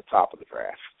receivers at the top of the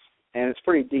draft, and it's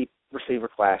pretty deep receiver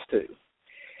class too.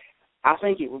 I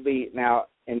think it would be now,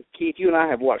 and Keith, you and I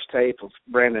have watched tape of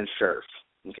Brandon Scherf.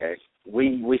 Okay,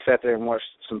 we sat there and watched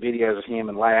some videos of him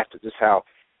and laughed at just how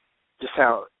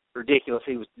ridiculous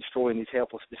he was destroying these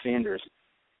helpless defenders.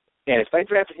 And if they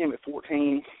drafted him at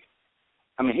 14,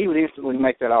 he would instantly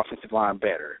make that offensive line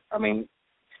better.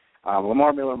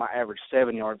 Lamar Miller might average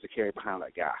 7 yards a carry behind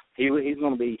that guy. He's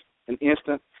going to be an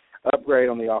instant upgrade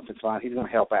on the offensive line. He's going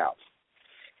to help out.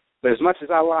 But as much as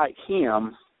I like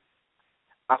him,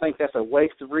 I think that's a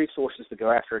waste of resources to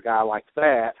go after a guy like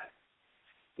that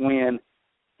when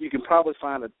you can probably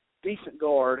find a decent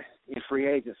guard in free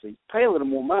agency, pay a little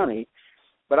more money,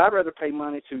 but I'd rather pay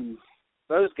money to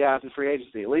those guys in free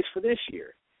agency, at least for this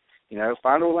year.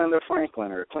 Find Orlando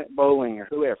Franklin or Clint Bowling or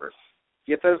whoever.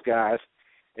 Get those guys,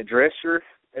 address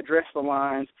the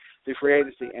lines through free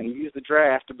agency, and use the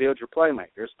draft to build your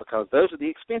playmakers because those are the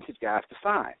expensive guys to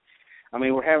sign.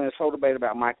 We're having this whole debate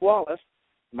about Mike Wallace,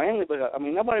 mainly because,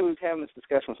 nobody was having this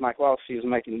discussion with Mike Wallace. He was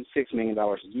making $6 million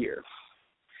a year.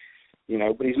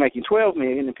 But he's making $12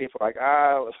 million, and people are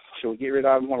like, should we get rid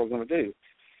of him? What are we going to do?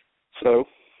 So,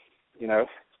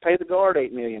 pay the guard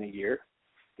 $8 million a year,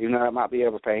 even though I might be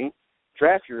able to pay him.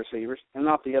 Draft your receivers, and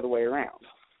not the other way around.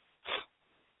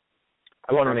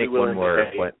 I want to make one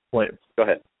more point. Go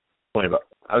ahead.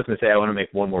 I was going to say I want to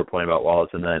make one more point about Wallace,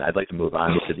 and then I'd like to move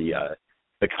on to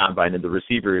the combine and the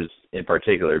receivers in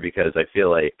particular, because I feel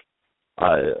like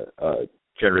a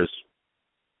generous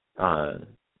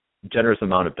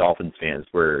amount of Dolphins fans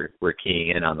were keying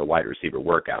in on the wide receiver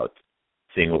workouts,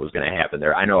 seeing what was going to happen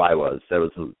there. I know I was. That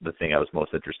was the thing I was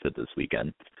most interested this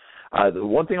weekend. The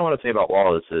one thing I want to say about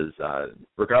Wallace is,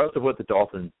 regardless of what the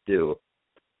Dolphins do,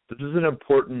 this is an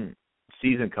important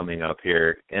season coming up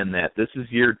here, and that this is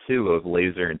year 2 of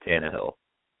Laser and Tannehill.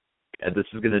 And this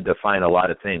is going to define a lot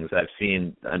of things. I've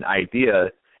seen an idea,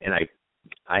 and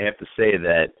I have to say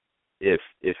that if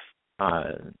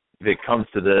it comes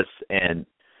to this and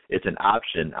it's an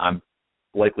option, I'm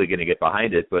likely going to get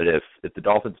behind it. But if the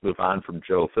Dolphins move on from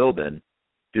Joe Philbin,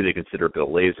 do they consider Bill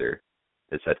Lazor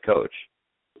as head coach?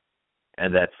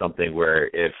 And that's something where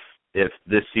if if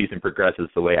this season progresses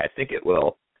the way I think it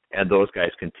will, and those guys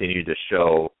continue to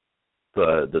show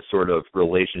the sort of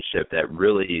relationship that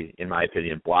really, in my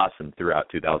opinion, blossomed throughout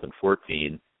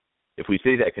 2014, if we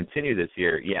see that continue this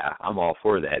year, yeah, I'm all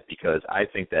for that, because I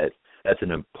think that that's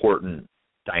an important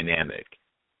dynamic.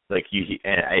 Like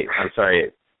I'm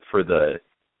sorry for the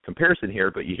comparison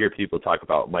here, but you hear people talk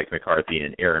about Mike McCarthy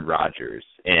and Aaron Rodgers,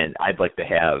 and I'd like to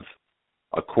have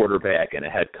a quarterback and a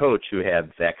head coach who have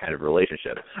that kind of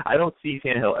relationship. I don't see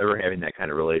Tannehill ever having that kind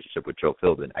of relationship with Joe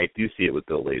Philbin. I do see it with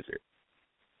Bill Lazor.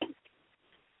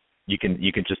 You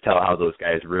can just tell how those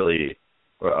guys really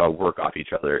work off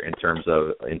each other in terms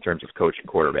of coach and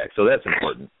quarterback. So that's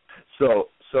important.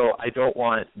 So I don't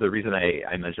want, the reason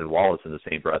I mentioned Wallace in the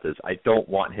same breath is I don't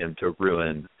want him to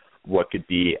ruin what could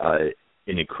be an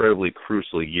incredibly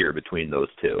crucial year between those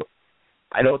two.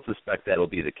 I don't suspect that'll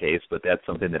be the case, but that's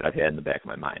something that I've had in the back of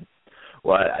my mind.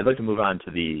 Well, I'd like to move on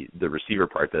to the receiver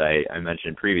part that I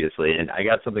mentioned previously, and I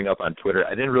got something up on Twitter.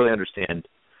 I didn't really understand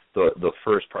the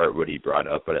first part, what he brought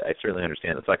up, but I certainly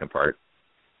understand the second part.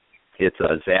 It's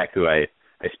Zach, who I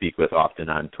speak with often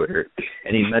on Twitter,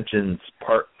 and he mentions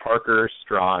Parker,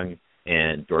 Strong,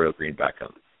 and Dorial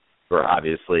Green-Beckham, who are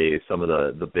obviously some of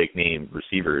the big-name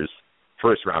receivers,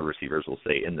 first-round receivers, we'll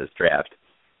say, in this draft.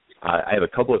 I have a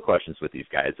couple of questions with these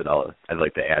guys that I'd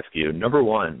like to ask you. Number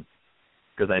one,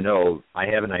 because I know I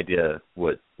have an idea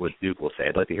what Duke will say.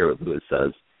 I'd like to hear what Lewis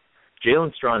says.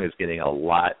 Jalen Strong is getting a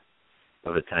lot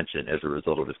of attention as a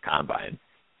result of his combine,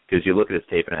 because you look at his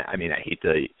tape, and I hate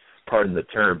to pardon the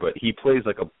term, but he plays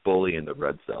like a bully in the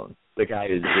red zone. The guy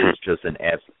is just an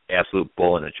absolute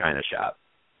bull in a china shop,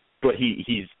 but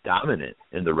he's dominant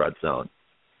in the red zone,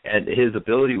 and his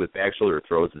ability with back shoulder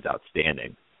throws is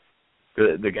outstanding.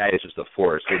 The guy is just a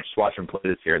force. So just watch him play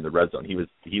this year in the red zone.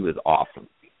 He was awesome.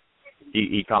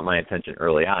 He caught my attention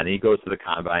early on. He goes to the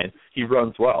combine. He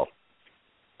runs well.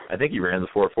 I think he ran the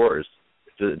 4.4s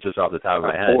just off the top of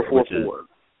my head. 4.44.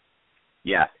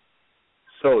 Yeah.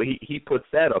 So he puts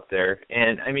that up there,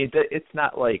 and it's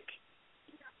not like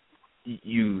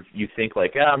you think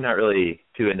like, I'm not really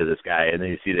too into this guy, and then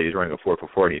you see that he's running a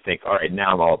 4.44, and you think, all right,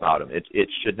 now I'm all about him. It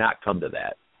should not come to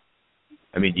that.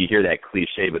 You hear that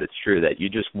cliche, but it's true that you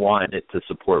just want it to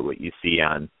support what you see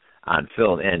on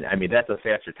film, and that's a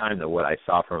faster time than what I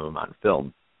saw from him on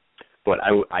film. But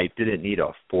I didn't need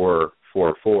a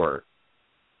 4.44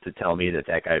 to tell me that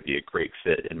guy would be a great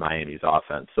fit in Miami's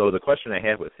offense. So the question I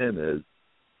have with him is,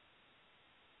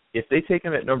 if they take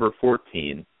him at number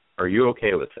 14, are you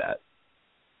okay with that?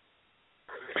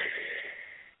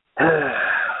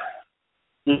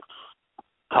 It's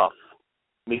tough,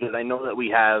 because I know that we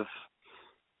have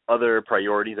other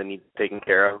priorities that need taken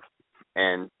care of,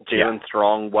 and Jalen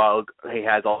Strong, while he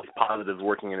has all these positives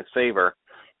working in his favor,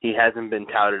 he hasn't been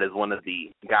touted as one of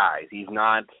the guys. He's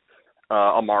not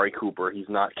Amari Cooper. He's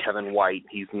not Kevin White.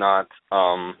 He's not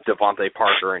Devontae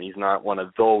Parker, and he's not one of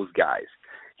those guys.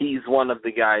 He's one of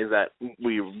the guys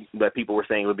that people were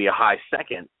saying would be a high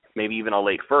second, maybe even a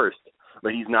late first,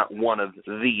 but he's not one of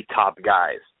the top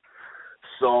guys.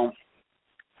 So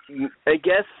I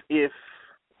guess if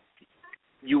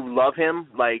you love him,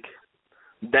 like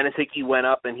Dennis Hickey went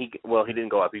up and he didn't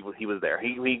go up. He was there.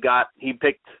 He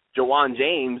picked Jawan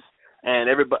James, and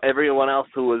everyone else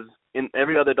who was in,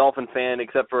 every other Dolphin fan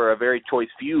except for a very choice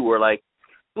few were like,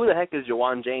 who the heck is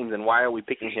Jawan James, and why are we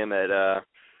picking him at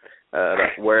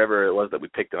wherever it was that we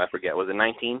picked him? I forget. Was it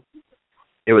 19?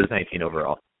 It was 19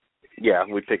 overall. Yeah,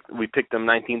 we picked him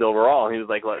 19th overall. He was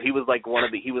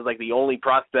like the only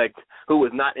prospect who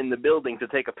was not in the building to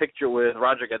take a picture with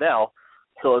Roger Goodell.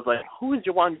 So it's like, who is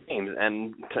Jawan James?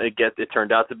 And I guess it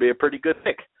turned out to be a pretty good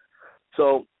pick.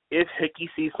 So if Hickey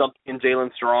sees something in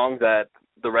Jalen Strong that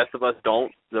the rest of us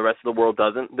don't, the rest of the world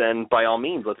doesn't, then by all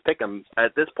means, let's pick him.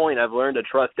 At this point, I've learned to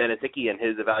trust Dennis Hickey and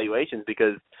his evaluations,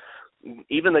 because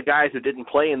even the guys who didn't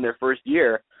play in their first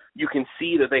year, you can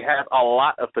see that they have a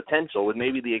lot of potential, with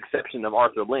maybe the exception of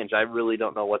Arthur Lynch. I really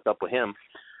don't know what's up with him.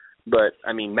 But,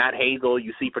 Matt Hazel,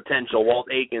 you see potential. Walt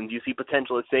Aikens, you see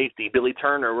potential at safety. Billy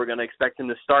Turner, we're going to expect him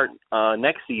to start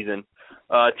next season.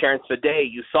 Terrence Fede,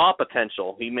 you saw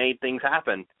potential. He made things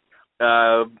happen.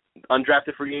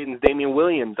 Undrafted free agents, Damian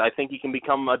Williams, I think he can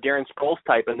become a Darren Sproles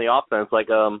type in the offense, like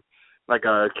a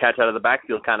catch out of the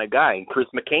backfield kind of guy. Chris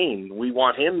McCain, we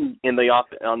want him in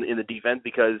the defense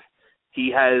because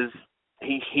he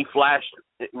flashed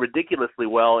ridiculously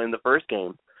well in the first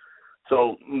game.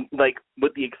 So,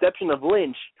 with the exception of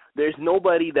Lynch, there's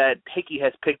nobody that Hickey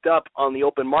has picked up on the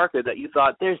open market that you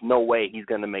thought, there's no way he's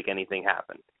going to make anything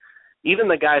happen. Even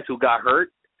the guys who got hurt,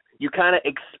 you kind of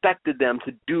expected them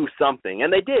to do something,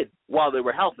 and they did while they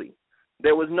were healthy.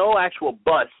 There was no actual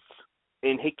busts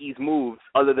in Hickey's moves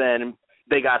other than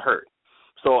they got hurt.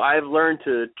 So I've learned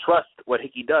to trust what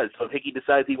Hickey does. So if Hickey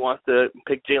decides he wants to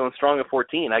pick Jalen Strong at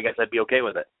 14, I guess I'd be okay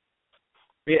with it.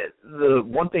 Yeah, the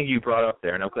one thing you brought up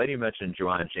there, and I'm glad you mentioned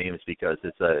Juwan James because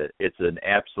it's an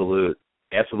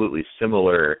absolutely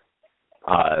similar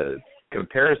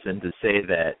comparison to say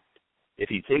that if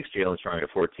he takes Jalen Strong at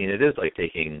 14, it is like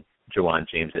taking Juwan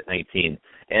James at 19.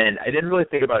 And I didn't really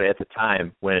think about it at the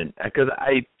time because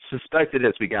I suspected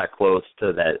as we got close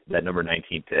to that number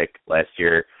 19 pick last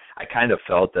year, I kind of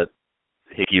felt that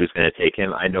Hickey was going to take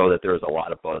him. I know that there was a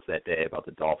lot of buzz that day about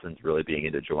the Dolphins really being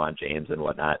into Juwan James and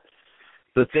whatnot.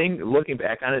 The thing, looking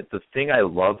back on it, the thing I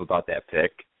love about that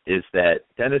pick is that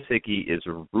Dennis Hickey is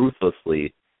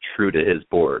ruthlessly true to his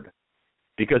board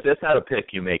because that's not a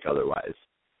pick you make otherwise.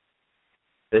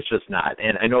 It's just not.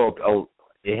 And I know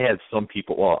it had some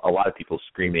people, well, a lot of people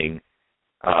screaming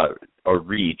a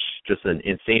reach, just an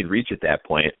insane reach at that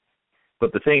point.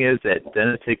 But the thing is that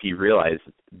Dennis Hickey realized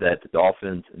that the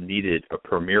Dolphins needed a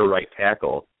premier right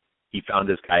tackle. He found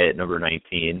this guy at number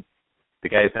 19. The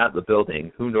guy's not in the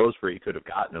building. Who knows where he could have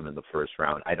gotten him in the first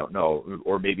round? I don't know.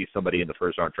 Or maybe somebody in the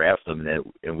first round drafts him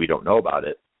and we don't know about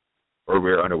it. Or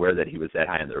we're unaware that he was that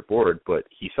high on their board. But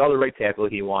he saw the right tackle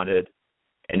he wanted,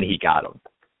 and he got him.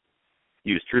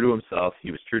 He was true to himself.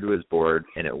 He was true to his board,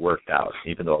 and it worked out,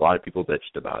 even though a lot of people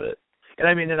bitched about it. And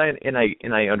I mean, and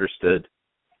I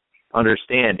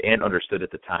understand and understood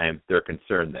at the time their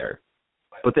concern there.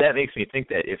 But that makes me think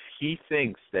that if he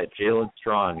thinks that Jalen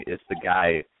Strong is the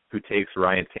guy who takes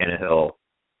Ryan Tannehill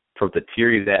from the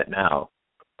tier he's at now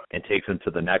and takes him to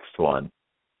the next one,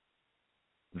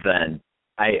 then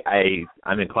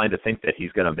I'm inclined to think that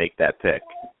he's going to make that pick.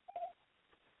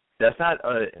 That's not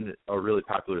a really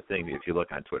popular thing if you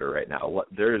look on Twitter right now.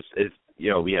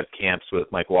 We have camps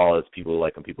with Mike Wallace, people who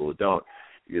like him, people who don't.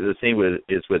 The same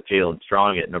is with Jalen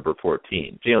Strong at number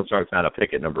 14. Jalen Strong's not a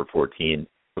pick at number 14,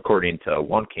 according to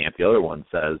one camp. The other one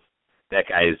says that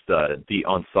guy is the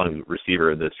unsung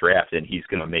receiver in this draft, and he's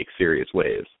going to make serious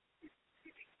waves.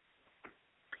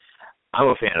 I'm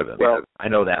a fan of him. Well, I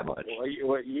know that much.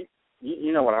 Well,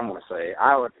 you know what I'm going to say.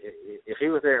 I would, if he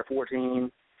was there at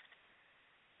 14.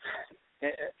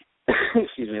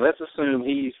 Excuse me. Let's assume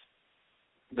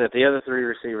that the other three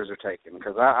receivers are taken,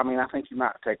 because I think you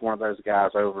might take one of those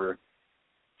guys over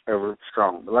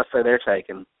Strong. But let's say they're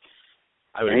taken,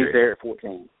 and he's there at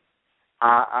 14.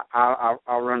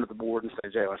 I'll run to the board and say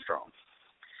Jalen Strong.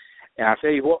 And I'll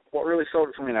tell you what really sold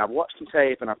it for me. And I've watched some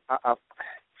tape, and I've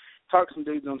talked to some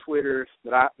dudes on Twitter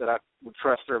that I would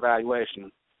trust their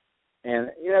evaluation. And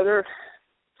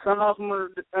some of them are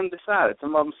undecided.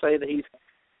 Some of them say that he's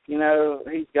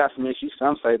got some issues.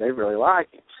 Some say they really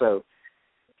like him. So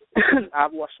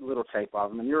I've watched a little tape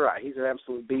of him, and you're right. He's an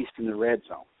absolute beast in the red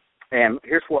zone. And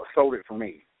here's what sold it for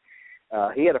me.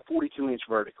 He had a 42-inch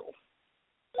vertical.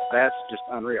 That's just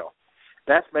unreal.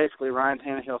 That's basically Ryan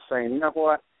Tannehill saying, you know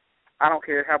what? I don't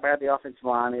care how bad the offensive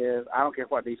line is. I don't care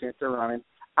what defense they're running.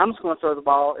 I'm just going to throw the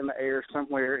ball in the air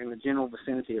somewhere in the general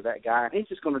vicinity of that guy, and he's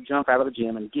just going to jump out of the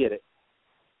gym and get it.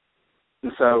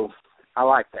 And so I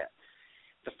like that.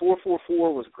 The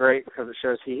 4.44 was great because it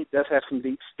shows he does have some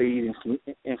deep speed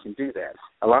and can do that.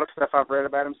 A lot of stuff I've read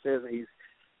about him says that he's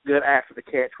good after the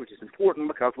catch, which is important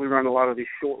because we run a lot of these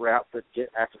short routes that get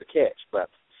after the catch. But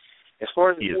as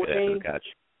far as the 14,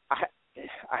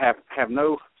 I have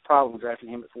no problem drafting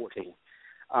him at 14.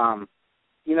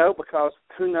 Because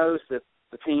who knows that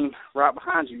the team right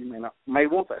behind you may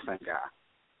want that same guy,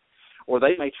 or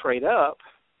they may trade up.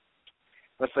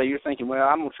 Let's say you're thinking, well,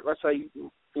 let's say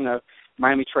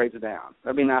Miami trades it down.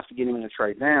 That'd be nice to get him in a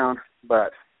trade down,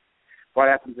 but what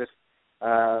happens if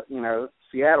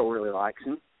Seattle really likes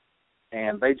him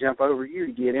and they jump over you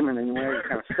to get him, and then you're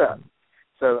kind of stuck.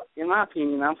 So in my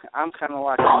opinion, I'm kind of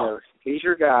like, he's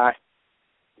your guy.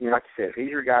 Like I said, if he's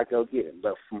your guy, go get him.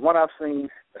 But from what I've seen,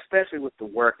 especially with the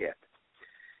work ethic,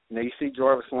 you see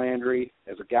Jarvis Landry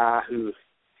as a guy who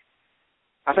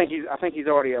I think he's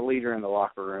already a leader in the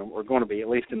locker room, or going to be, at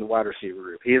least in the wide receiver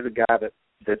group. He is a guy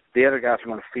that the other guys are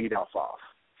going to feed off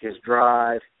his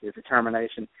drive, his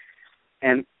determination,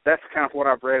 and that's kind of what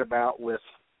I've read about with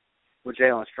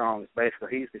Jalen Strong.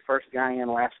 Basically, he's the first guy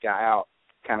in, last guy out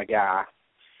kind of guy,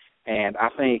 and I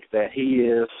think that he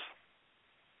is.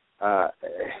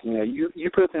 You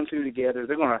put them two together,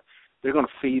 they're going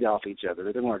to feed off each other.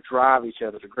 They're going to drive each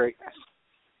other to greatness.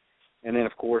 And then,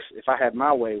 of course, if I had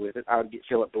my way with it, I would get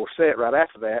Philip Dorsett right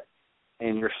after that,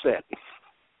 and you're set.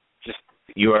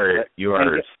 You are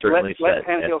certainly set. Let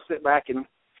Tannehill sit back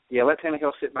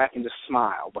and just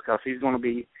smile, because he's going to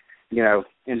be,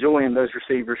 enjoying those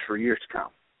receivers for years to come.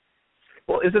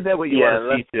 Well, isn't that what you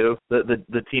want to see too?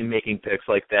 The team making picks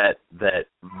like that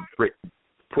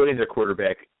putting their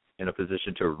quarterback in a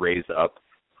position to raise up,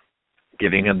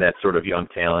 giving him that sort of young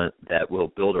talent that will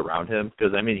build around him.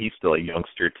 Because I mean, he's still a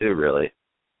youngster too, really.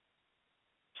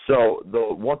 So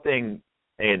the one thing,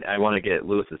 and I want to get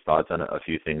Lewis's thoughts on a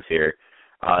few things here.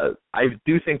 I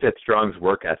do think that Strong's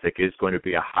work ethic is going to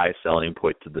be a high selling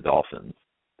point to the Dolphins.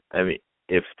 I mean,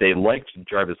 if they liked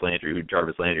Jarvis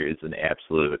Landry, is an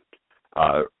absolute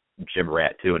gym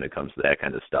rat too when it comes to that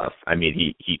kind of stuff. I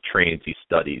mean, he trains, he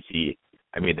studies,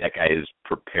 that guy is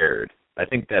prepared. I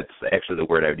think that's actually the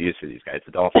word I would use for these guys.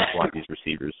 The Dolphins want these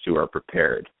receivers who are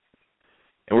prepared.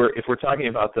 And if we're talking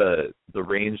about the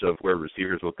range of where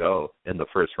receivers will go in the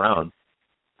first round,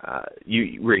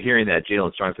 we're hearing that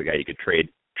Jalen Strong's the guy you could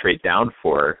trade down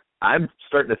for. I'm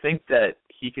starting to think that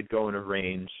he could go in a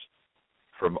range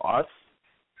from us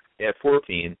at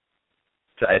 14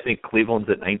 to I think Cleveland's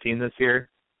at 19 this year.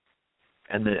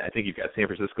 And then I think you've got San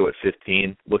Francisco at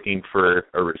 15 looking for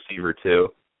a receiver too.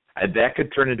 And that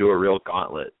could turn into a real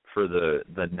gauntlet for the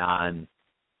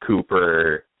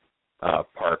non-Cooper,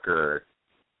 Parker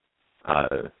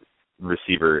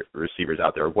receivers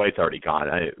out there. White's already gone.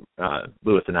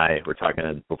 Lewis and I were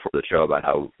talking before the show about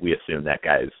how we assume that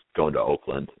guy's going to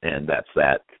Oakland, and that's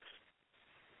that.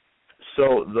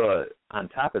 So on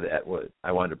top of that, what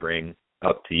I wanted to bring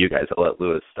up to you guys, I'll let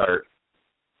Lewis start.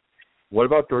 What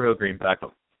about Dorial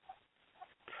Green-Beckham?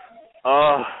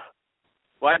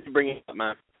 Why did you bring it up,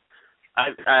 man?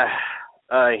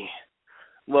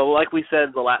 Well, like we said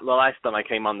the last time I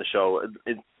came on the show,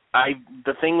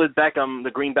 the thing with Beckham,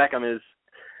 the Green Beckham, is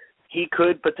he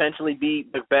could potentially be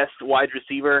the best wide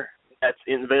receiver that's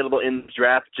available in the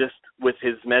draft just with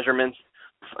his measurements.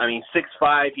 I mean,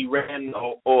 6'5", he ran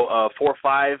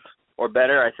 4.5 or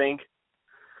better, I think.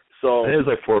 So it was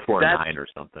like 4.49 or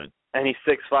something. And he's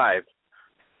 6'5".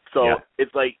 So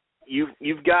It's like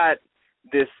you've got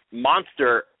this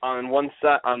monster on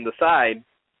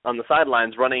the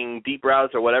sidelines running deep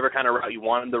routes or whatever kind of route you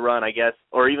want him to run, I guess,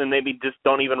 or even maybe just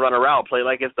don't even run a route. Play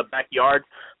like it's the backyard,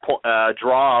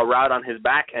 draw a route on his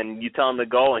back, and you tell him to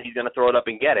go, and he's going to throw it up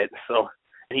and get it. So,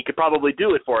 and he could probably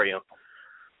do it for you.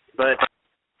 But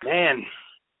man,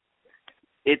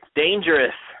 it's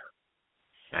dangerous.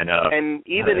 I know. And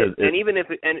even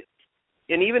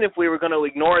if we were going to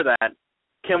ignore that,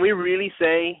 can we really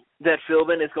say that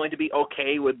Philbin is going to be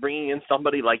okay with bringing in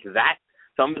somebody like that?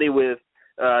 Somebody with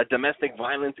domestic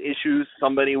violence issues,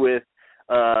 somebody with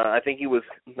I think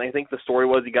the story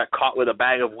was he got caught with a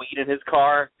bag of weed in his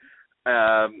car.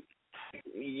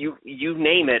 You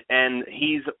name it, and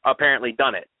he's apparently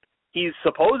done it. He's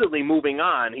supposedly moving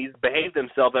on. He's behaved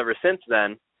himself ever since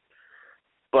then,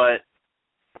 but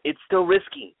it's still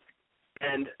risky.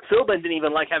 And Philbin didn't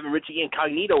even like having Richie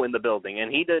Incognito in the building,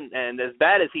 and he didn't. And as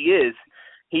bad as he is,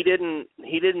 he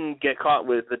didn't get caught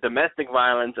with the domestic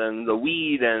violence and the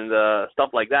weed and the stuff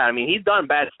like that. I mean, he's done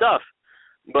bad stuff,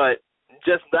 but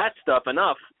just that stuff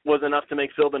was enough to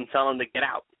make Philbin tell him to get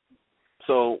out.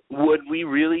 So can we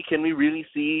really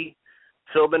see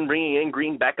Philbin bringing in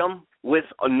Green Beckham with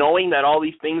knowing that all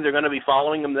these things are going to be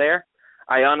following him there?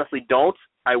 I honestly don't.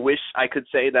 I wish I could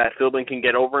say that Philbin can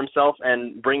get over himself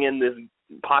and bring in this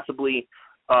possibly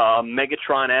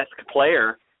Megatron-esque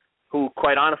player who,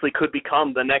 quite honestly, could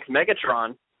become the next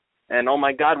Megatron. And, oh,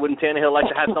 my God, wouldn't Tannehill like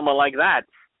to have someone like that?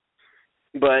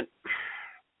 But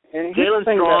Jalen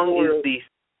Strong is the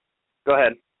 – go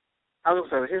ahead. I was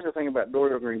going to say, here's the thing about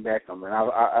Dorial Green-Beckham, and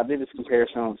I did this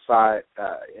comparison on the site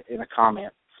in a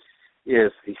comment,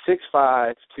 is he's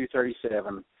 6'5",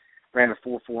 237, ran a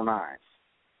 4.49.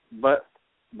 But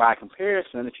by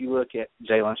comparison, if you look at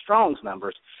Jalen Strong's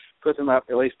numbers, put them up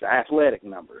at least the athletic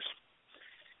numbers.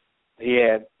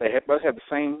 They both had the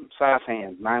same size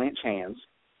hands, 9-inch hands,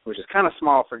 which is kind of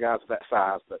small for guys of that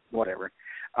size, but whatever.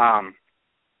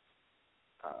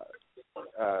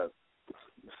 Let's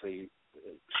see.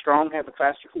 Strong had the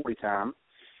faster 40 time.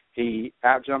 He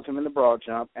outjumped him in the broad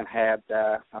jump and had,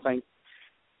 I think,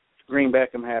 Green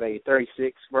Beckham had a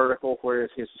 36 vertical,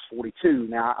 whereas his was 42.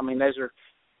 Now, I mean, those are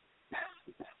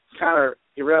kind of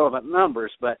irrelevant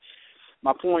numbers, but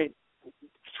my point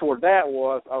toward that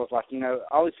was, I was like,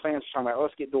 all these fans are talking about,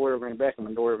 let's get Dorial Green-Beckham,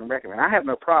 and I have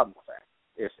no problem with that.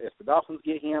 If the Dolphins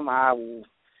get him,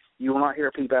 you will not hear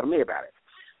a peep out of me about it.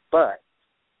 But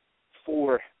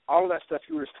for all of that stuff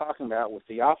you were just talking about with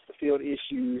the off-the-field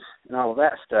issues and all of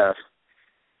that stuff,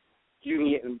 you can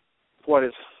get what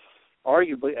is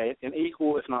arguably an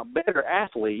equal, if not better,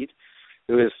 athlete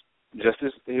who is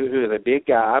a big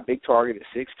guy, big target at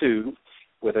 6'2",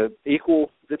 with an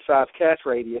equal good-sized catch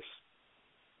radius,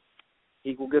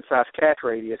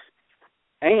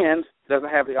 and doesn't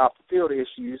have the off-the-field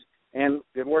issues and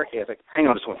good work ethic. Hang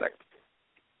on just one second.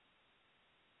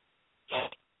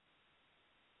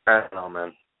 I don't know,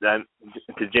 man.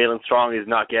 Because Jalen Strong is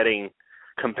not getting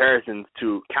comparisons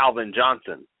to Calvin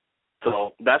Johnson.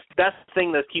 So that's the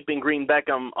thing that's keeping Green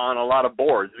Beckham on a lot of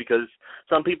boards, because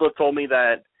some people have told me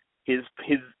that his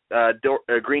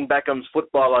Green Beckham's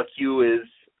football IQ is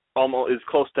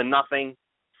close to nothing.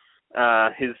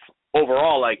 His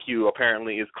overall IQ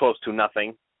apparently is close to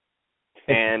nothing.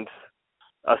 And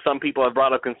some people have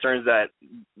brought up concerns that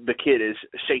the kid is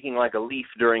shaking like a leaf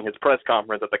during his press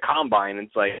conference at the Combine.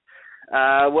 It's like,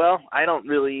 well, I don't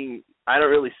really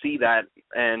see that.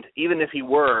 And even if he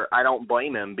were, I don't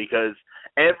blame him, because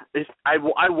I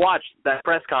watched that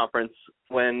press conference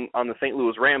when on the St.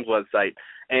 Louis Rams website,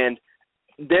 and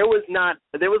there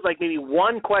was like maybe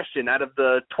one question out of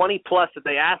the 20 plus that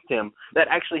they asked him that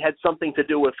actually had something to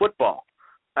do with football.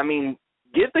 I mean,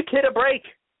 give the kid a break.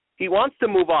 He wants to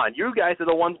move on. You guys are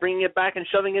the ones bringing it back and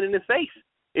shoving it in his face.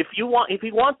 If he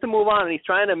wants to move on and he's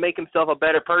trying to make himself a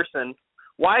better person,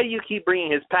 why do you keep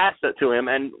bringing his past to him?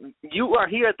 And you are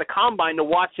here at the Combine to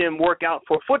watch him work out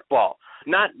for football,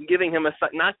 not giving him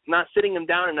not sitting him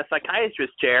down in a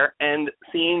psychiatrist's chair and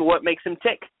seeing what makes him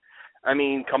tick. I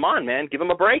mean, come on, man, give him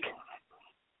a break.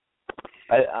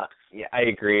 I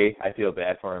agree. I feel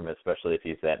bad for him, especially if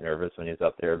he's that nervous when he's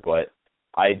up there. But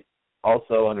I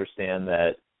also understand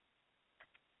that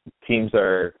teams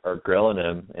are grilling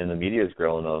him and the media is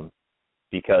grilling him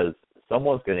because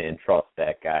someone's going to entrust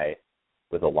that guy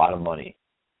with a lot of money.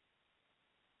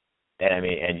 And I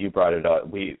mean, and you brought it up.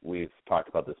 We've talked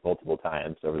about this multiple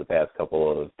times over the past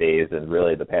couple of days and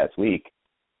really the past week.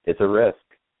 It's a risk.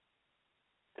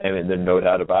 I mean, there's no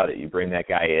doubt about it. You bring that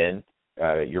guy in,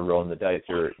 you're rolling the dice.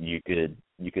 You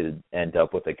could end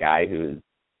up with a guy who's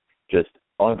just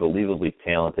unbelievably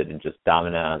talented and just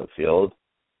dominant on the field.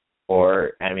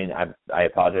 Or, I mean, I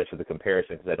apologize for the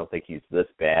comparison because I don't think he's this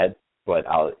bad, but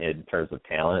in terms of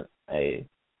talent, I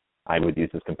would use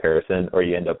this comparison. Or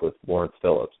you end up with Lawrence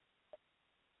Phillips,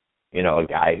 you know, a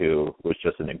guy who was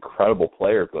just an incredible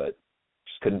player, but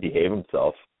just couldn't behave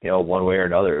himself, you know, one way or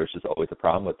another. It was just always a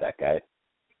problem with that guy.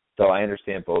 So I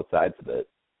understand both sides of it.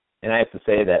 And I have to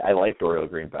say that I like Dorial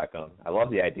Green Beckham. I love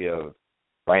the idea of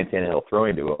Ryan Tannehill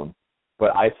throwing to him.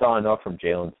 But I saw enough from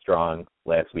Jalen Strong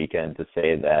last weekend to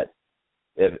say that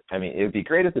it would be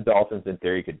great if the Dolphins, in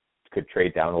theory, could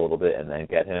trade down a little bit and then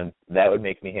get him. That would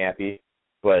make me happy.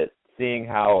 But seeing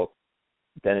how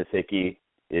Dennis Hickey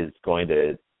is going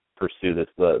to pursue this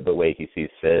the way he sees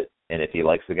fit, and if he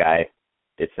likes the guy,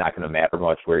 it's not going to matter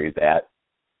much where he's at.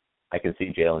 I can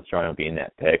see Jalen Strong being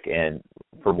that pick. And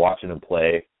for watching him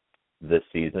play this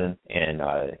season and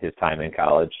his time in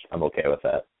college, I'm okay with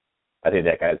that. I think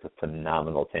that guy's a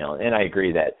phenomenal talent. And I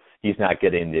agree that he's not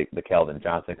getting the Calvin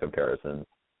Johnson comparisons.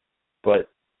 But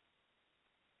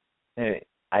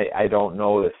I don't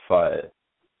know if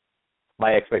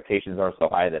my expectations aren't so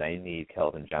high that I need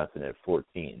Calvin Johnson at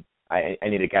 14. I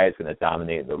need a guy who's going to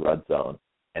dominate the red zone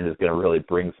and is going to really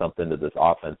bring something to this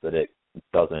offense that it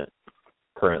doesn't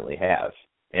currently have.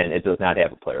 And it does not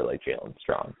have a player like Jalen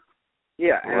Strong.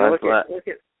 Yeah, and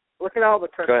look at all the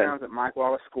touchdowns that Mike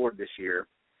Wallace scored this year.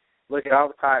 Look at all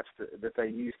the types that they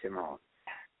used him on.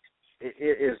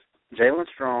 Is Jalen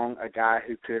Strong a guy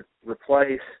who could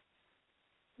replace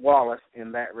Wallace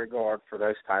in that regard for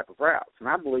those type of routes? And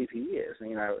I believe he is.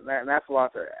 You know, that's a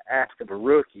lot to ask of a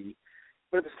rookie.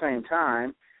 But at the same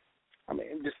time, I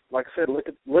mean, just like I said,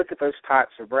 look at those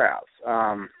types of routes.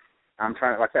 I'm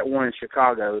trying to, like that one in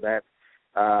Chicago, that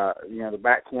the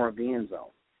back corner of the end zone.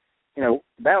 You know,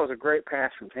 that was a great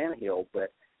pass from Tannehill,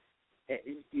 but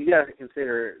you got to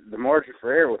consider the margin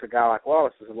for error with a guy like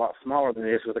Wallace is a lot smaller than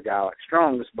it is with a guy like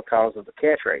Strong, just because of the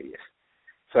catch radius.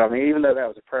 So, I mean, even though that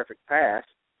was a perfect pass,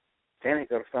 Tannehill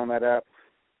could have thrown that up,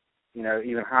 you know,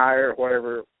 even higher or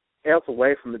whatever else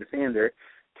away from the defender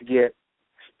to get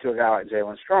to a guy like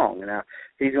Jalen Strong. You know,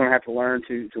 he's going to have to learn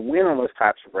to win on those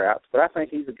types of routes, but I think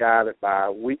he's a guy that by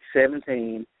week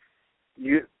 17,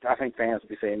 I think fans will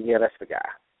be saying, yeah, that's the guy.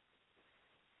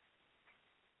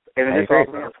 And in this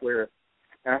offense where,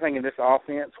 and I think in this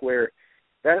offense where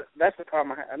that's the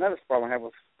problem. Another problem I have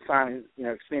with signing, you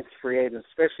know, expensive free agents,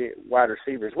 especially at wide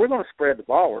receivers. We're going to spread the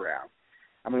ball around.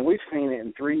 I mean, we've seen it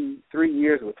in three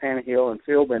years with Tannehill and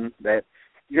Philbin that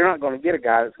you're not going to get a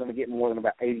guy that's going to get more than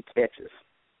about 80 catches.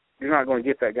 You're not going to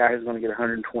get that guy who's going to get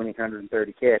 120,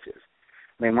 130 catches.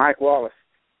 I mean, Mike Wallace,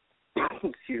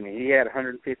 excuse me, he had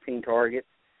 115 targets.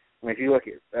 I mean, if you look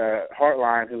at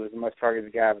Hartline, who was the most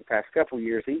targeted guy of the past couple of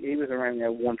years, he was around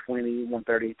 120,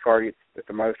 130 targets at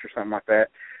the most or something like that,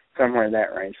 somewhere in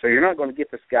that range. So you're not going to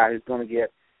get this guy who's going to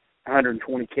get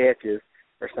 120 catches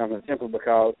or something, simply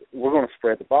because we're going to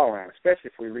spread the ball around, especially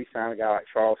if we re-sign a guy like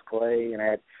Charles Clay and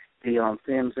add Deion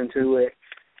Sims into it.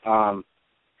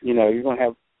 You're going to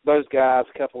have those guys,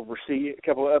 a couple of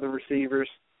other receivers.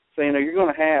 So, you're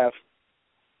going to have,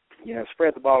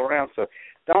 spread the ball around. So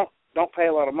don't pay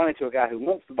a lot of money to a guy who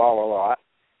wants the ball a lot.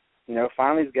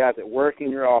 Find these guys that work in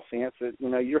your offense that,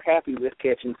 you're happy with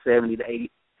catching 70 to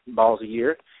 80 balls a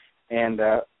year. And,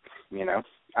 I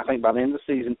think by the end of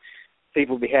the season,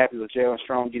 people will be happy with Jalen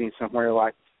Strong getting somewhere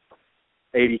like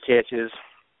 80 catches,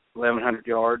 1,100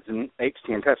 yards, and 8 to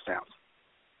 10 touchdowns.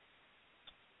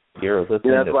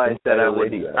 That's why I said I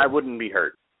wouldn't be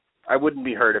hurt. I wouldn't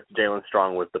be hurt if Jalen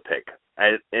Strong was the pick.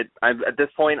 At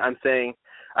this point, I'm saying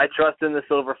I trust in the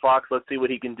Silver Fox. Let's see what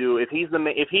he can do. If he's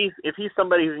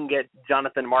somebody who can get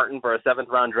Jonathan Martin for a 7th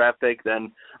round draft pick,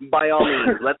 then by all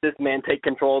means, let this man take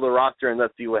control of the roster and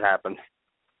let's see what happens.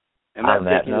 And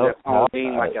that's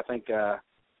being like I think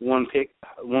one pick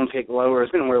lower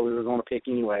than where we were going to pick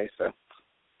anyway. So.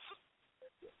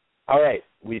 All right,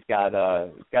 we've got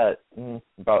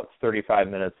about 35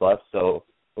 minutes left, so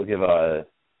we'll give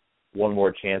one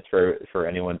more chance for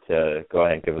anyone to go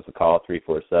ahead and give us a call,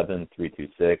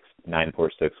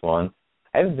 347-326-9461.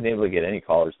 I haven't been able to get any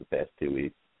callers the past 2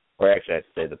 weeks, or actually I have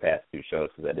to say the past 2 shows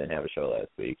because I didn't have a show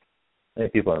last week. I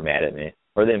think people are mad at me,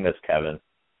 or they miss Kevin.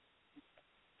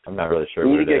 I'm not really sure.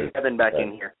 We need to get Kevin back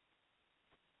in here.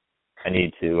 I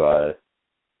need to,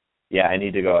 I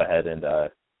need to go ahead and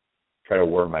try to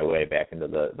worm my way back into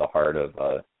the heart of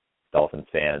Dolphins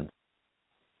fans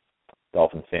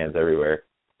everywhere.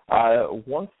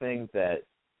 One thing that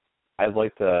I'd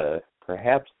like to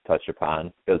perhaps touch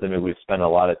upon, because we've spent a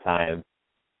lot of time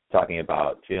talking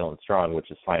about Jalen Strong,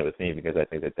 which is fine with me because I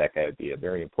think that guy would be a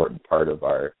very important part of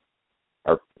our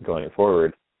going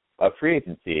forward. Free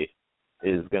agency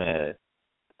is going to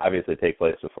obviously take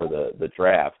place before the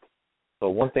draft. So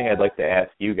one thing I'd like to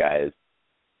ask you guys,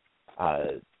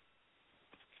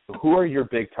 who are your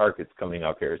big targets coming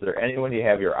up here? Is there anyone you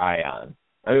have your eye on?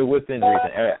 Within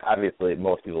reason, obviously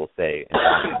most people say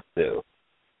Sue.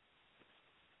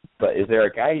 But is there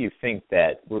a guy you think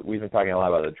that, we've been talking a lot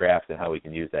about the draft and how we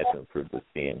can use that to improve this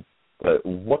team, but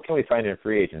what can we find in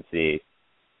free agency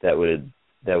that would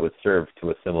serve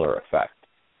to a similar effect?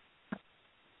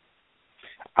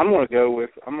 I'm gonna go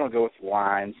with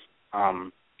lines.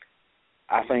 I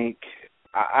think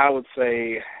I would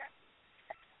say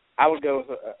I would go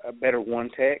with a better one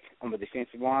tech on the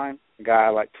defensive line, a guy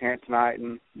like Terrence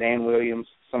Knighton, Dan Williams,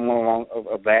 someone along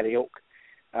of that ilk.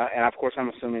 And of course, I'm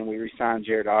assuming we re-sign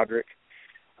Jared Odrick.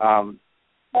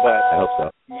 But I hope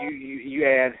so.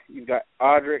 You've got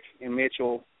Odrick and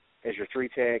Mitchell as your 3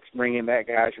 techs. Bring in that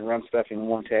guy as your run stuff in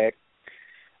 1 tech.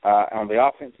 On the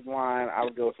offensive line, I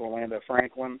would go with Orlando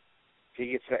Franklin.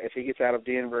 If he gets out of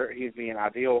Denver, he'd be an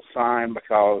ideal sign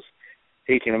because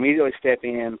he can immediately step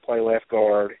in, play left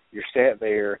guard. You're set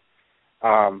there.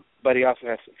 But he also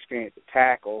has experience at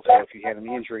tackle, so if you had an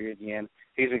injury again,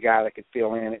 he's a guy that could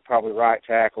fill in at probably right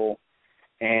tackle.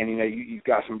 And, you've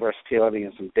got some versatility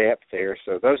and some depth there.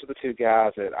 So those are the 2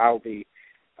 guys that I'll be,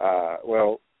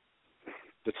 the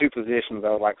 2 positions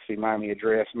I would like to see Miami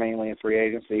address mainly in free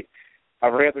agency. I'd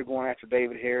rather going after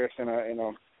David Harris in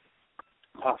a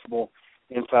possible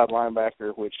inside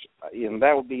linebacker, which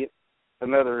that would be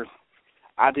another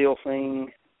ideal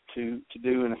thing to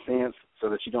do in a sense, so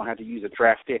that you don't have to use a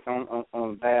draft pick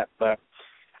on that. But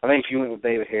I think if you went with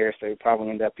David Harris, they would probably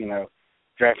end up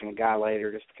drafting a guy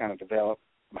later just to kind of develop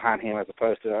behind him, as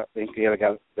opposed to I think the other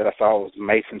guy that I saw was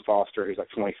Mason Foster, who's like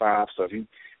 25. So if you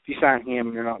sign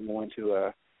him, you're not going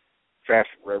to draft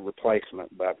a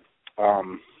replacement. But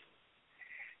those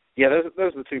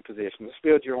are the 2 positions. Let's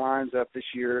build your lines up this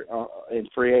year in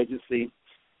free agency,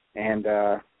 and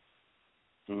go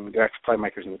after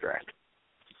playmakers in the draft.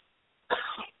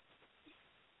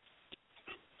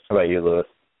 How about you, Lewis?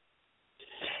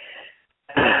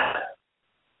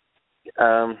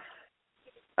 I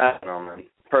don't know, man.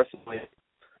 Personally,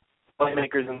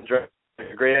 playmakers in the draft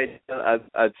are a great idea.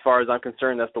 As far as I'm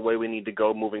concerned, that's the way we need to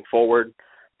go moving forward.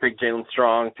 Pick Jalen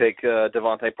Strong, pick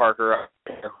Devontae Parker,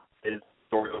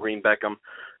 Dorial Green Beckham.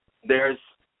 There's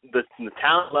the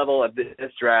talent level at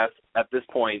this draft at this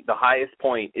point. The highest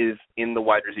point is in the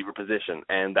wide receiver position,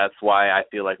 and that's why I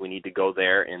feel like we need to go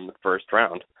there in the first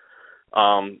round.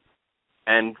 And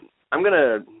I'm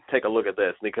gonna take a look at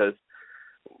this because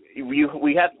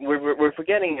we're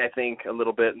forgetting, I think, a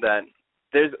little bit that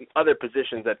there's other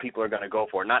positions that people are going to go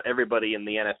for. Not everybody in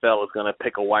the NFL is going to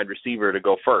pick a wide receiver to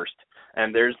go first.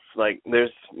 And there's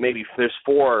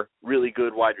 4 really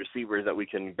good wide receivers that we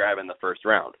can grab in the first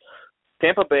round.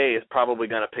 Tampa Bay is probably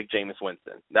going to pick Jameis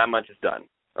Winston. That much is done.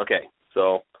 Okay,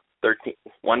 so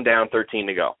 1 down, 13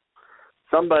 to go.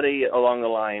 Somebody along the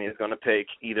line is going to pick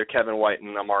either Kevin White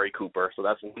and Amari Cooper, so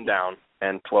that's 1 down,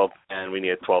 and we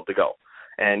need 12 to go.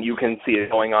 And you can see it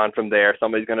going on from there.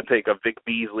 Somebody's going to pick a Vic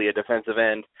Beasley, a defensive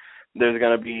end. There's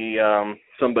going to be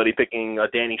somebody picking a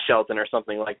Danny Shelton or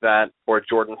something like that, or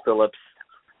Jordan Phillips.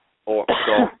 So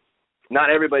not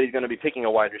everybody's going to be picking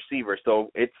a wide receiver, so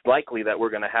it's likely that we're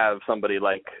going to have somebody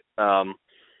like at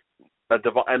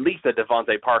least a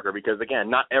Devontae Parker, because, again,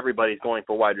 not everybody's going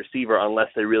for wide receiver unless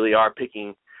they really are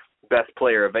picking best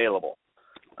player available.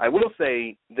 I will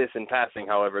say this in passing,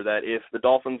 however, that if the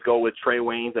Dolphins go with Trey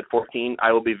Waynes at 14,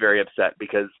 I will be very upset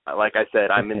because, like I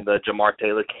said, I'm in the Jamar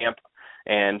Taylor camp,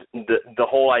 and the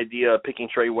whole idea of picking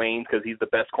Trey Waynes because he's the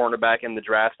best cornerback in the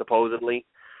draft, supposedly,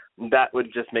 that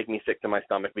would just make me sick to my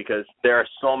stomach because there are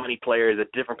so many players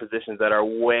at different positions that are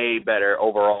way better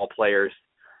overall players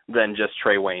than just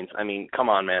Trey Waynes. I mean, come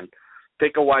on, man.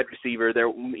 Pick a wide receiver. There,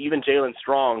 even Jalen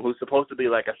Strong, who's supposed to be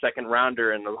like a second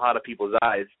rounder in a lot of people's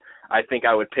eyes, I think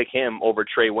I would pick him over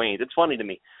Trey Waynes. It's funny to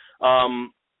me.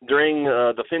 During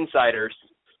the Phinsiders,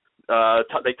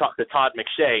 they talked to Todd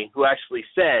McShay, who actually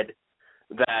said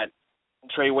that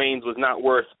Trey Waynes was not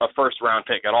worth a first-round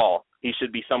pick at all. He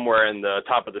should be somewhere in the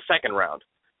top of the second round.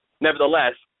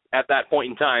 Nevertheless, at that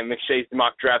point in time, McShay's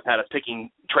mock draft had us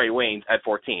picking Trey Waynes at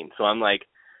 14. So I'm like,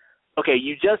 okay,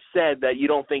 you just said that you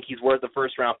don't think he's worth a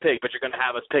first-round pick, but you're going to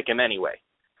have us pick him anyway.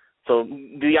 So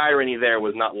the irony there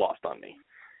was not lost on me.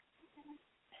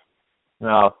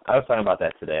 No, I was talking about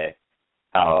that today,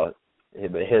 how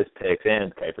his picks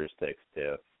and Kuiper's picks,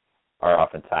 too, are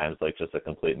oftentimes like just a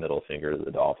complete middle finger to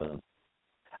the Dolphins.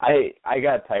 I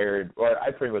got tired, or I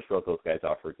pretty much wrote those guys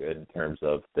off for good in terms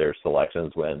of their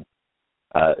selections when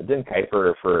didn't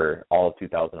Kuiper for all of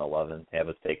 2011 have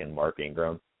us taking Mark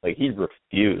Ingram? Like, he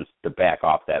refused to back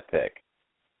off that pick.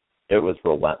 It was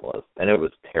relentless, and it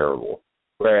was terrible.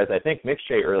 Whereas I think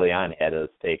McShay early on had us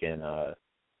taking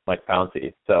Mike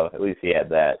Pouncey, so at least he had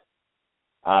that.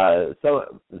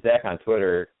 So Zach on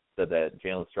Twitter said that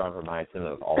Jalen Strong reminds him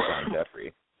of Alshon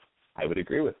Jeffrey. I would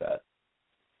agree with that.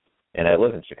 And I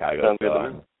live in Chicago, so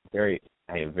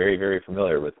I am very, very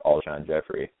familiar with Alshon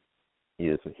Jeffrey. He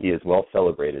is well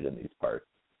celebrated in these parts.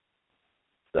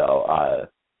 So,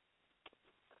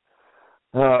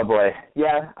 oh boy,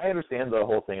 yeah, I understand the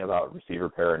whole thing about receiver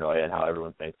paranoia and how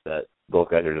everyone thinks that those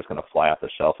guys are just going to fly off the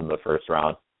shelf in the first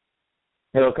round.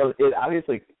 You know, it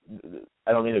obviously,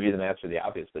 I don't mean to be the master of the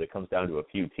obvious, but it comes down to a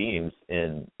few teams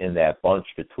in that bunch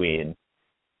between.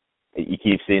 You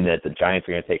keep seeing that the Giants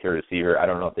are going to take a receiver. I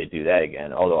don't know if they do that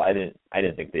again. Although I didn't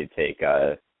think they'd take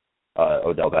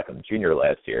Odell Beckham Jr.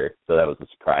 last year, so that was a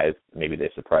surprise. Maybe they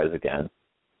surprise again.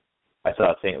 I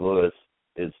saw St. Louis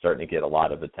is starting to get a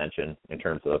lot of attention in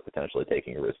terms of potentially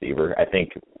taking a receiver. I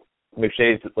think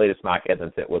McShay's latest mock had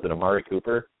them, was it Amari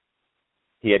Cooper?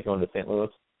 He had going to St. Louis,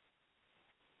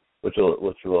 which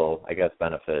will I guess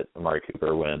benefit Amari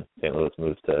Cooper when St. Louis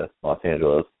moves to Los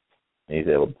Angeles and he's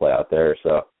able to play out there.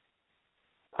 So.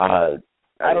 I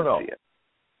don't know.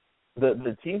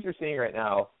 The teams you're seeing right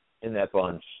now in that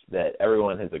bunch that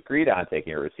everyone has agreed on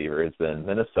taking a receiver has been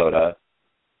Minnesota.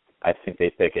 I think they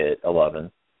pick at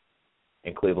 11,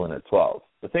 and Cleveland at 12.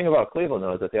 The thing about Cleveland,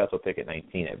 though, is that they also pick at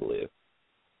 19, I believe.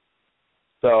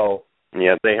 So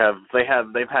yeah, they've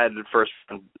had first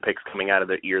picks coming out of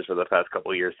their ears for the past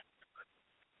couple of years.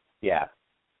 Yeah.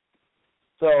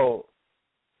 So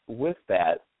with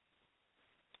that.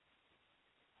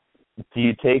 Do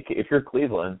you take, if you're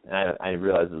Cleveland, and I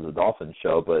realize this is a Dolphins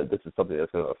show, but this is something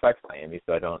that's going to affect Miami,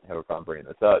 so I don't have a problem bringing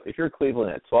this up. If you're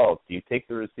Cleveland at 12, do you take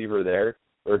the receiver there,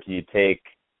 or do you take,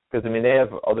 because, I mean, they have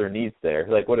other needs there.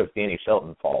 Like, what if Danny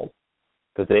Shelton falls?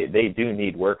 Because they do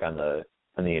need work on the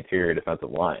interior defensive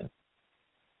line.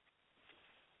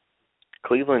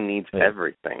 Cleveland needs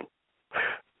everything.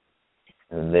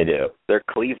 And they do. They're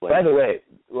Cleveland. By the way,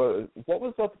 what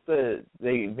was up with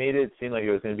they made it seem like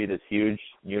it was going to be this huge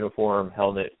uniform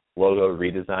helmet logo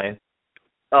redesign?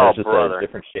 Oh, just brother. A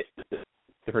different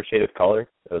shade of color?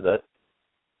 That was it?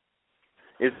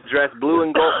 It's dressed blue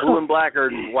and gold, blue and black,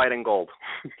 or white and gold.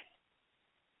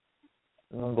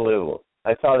 Unbelievable.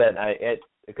 I saw that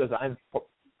because I'm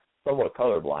somewhat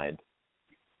colorblind.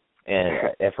 And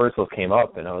at first it came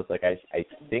up, and I was like, I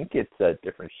think it's a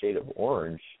different shade of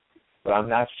orange, but I'm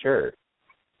not sure.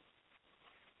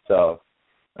 So,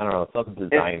 I don't know, some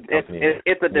design company.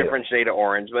 It's a different shade of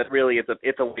orange, but really it's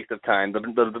a waste of time.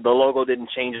 The logo didn't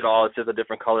change at all. It's just a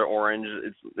different color orange.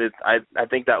 I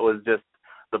think that was just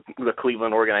the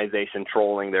Cleveland organization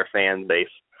trolling their fan base.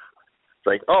 It's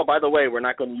like, oh, by the way, we're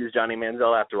not going to use Johnny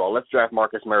Manziel after all. Let's draft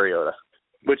Marcus Mariota,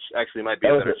 which actually might be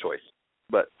a better choice.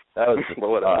 But That was just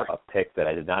a pick that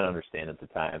I did not understand at the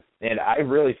time. And I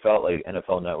really felt like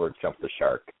NFL Network jumped the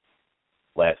shark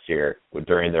last year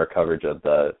during their coverage of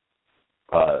the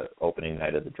opening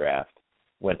night of the draft.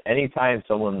 When anytime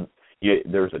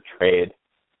there was a trade,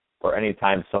 or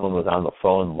anytime someone was on the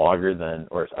phone longer than,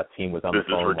 or a team was on the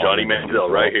phone. This is for Johnny Manziel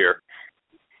right here.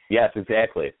 Yes,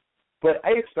 exactly. But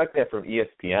I expect that from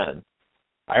ESPN.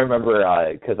 I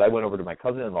remember because I went over to my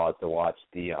cousin-in-law's to watch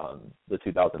the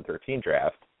 2013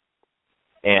 draft,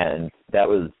 and that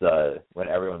was when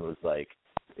everyone was like,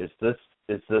 "Is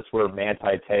this where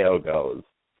Manti Te'o goes?"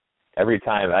 Every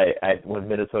time when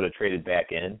Minnesota traded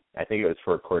back in, I think it was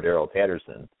for Cordero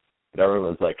Patterson, but everyone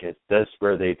was like, "Is this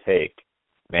where they take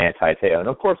Manti Te'o?" And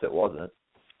of course it wasn't.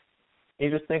 You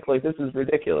just think, like, this is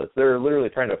ridiculous. They're literally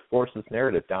trying to force this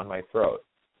narrative down my throat.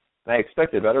 And I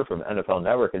expected better from NFL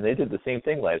Network, and they did the same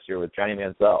thing last year with Johnny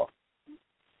Manziel.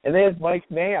 And they had Mike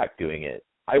Mayock doing it.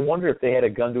 I wonder if they had a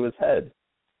gun to his head.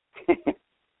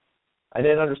 I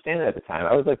didn't understand that at the time.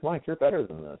 I was like, Mike, you're better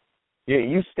than this.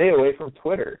 You stay away from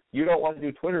Twitter. You don't want to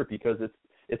do Twitter because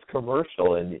it's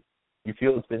commercial and you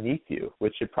feel it's beneath you,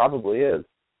 which it probably is.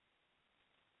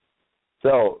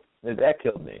 So that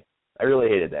killed me. I really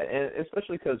hated that, and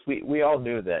especially because we all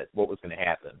knew that what was going to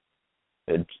happen.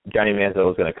 That Johnny Manziel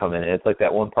was going to come in, and it's like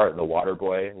that one part in The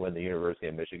Waterboy when the University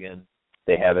of Michigan,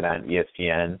 they have it on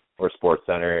ESPN or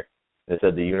SportsCenter. They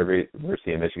said the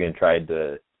University of Michigan tried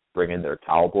to bring in their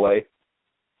towel boy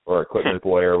or equipment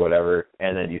boy or whatever,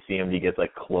 and then you see him, he gets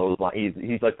like clothesline.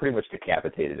 He's like pretty much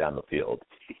decapitated on the field.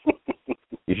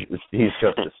 He's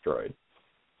just destroyed.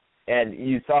 And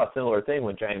you saw a similar thing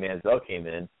when Johnny Manziel came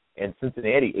in, and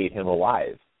Cincinnati ate him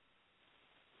alive.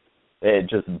 They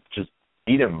just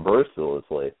beat him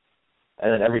mercilessly.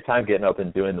 And then every time getting up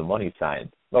and doing the money sign,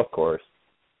 of course.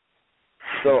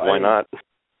 So why not?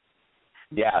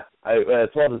 Yeah,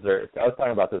 it's well deserved. I was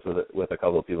talking about this with a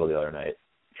couple of people the other night,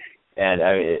 and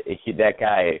I mean, that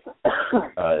guy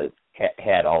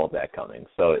had all of that coming.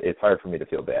 So it's hard for me to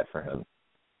feel bad for him,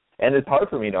 and it's hard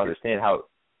for me to understand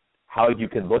how you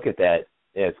can look at that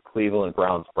as Cleveland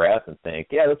Browns brass and think,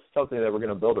 yeah, this is something that we're going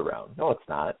to build around. No, it's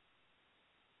not.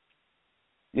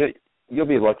 You'll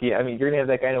be lucky. I mean, you're going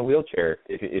to have that guy in a wheelchair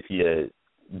if you,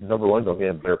 number one, don't get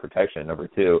him better protection. Number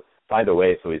two, find a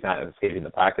way so he's not escaping the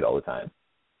pocket all the time.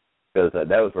 Because that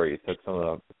was where he took some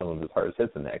of his hardest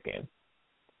hits in that game.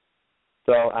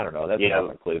 So, I don't know. That's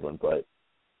about Cleveland, but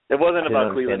it wasn't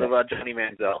about Cleveland. It was about Johnny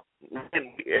Manziel.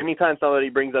 Anytime somebody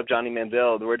brings up Johnny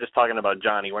Manziel, we're just talking about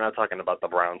Johnny. We're not talking about the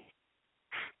Browns.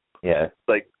 Yeah.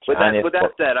 Like with that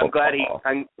said,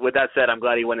 I'm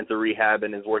glad he went into rehab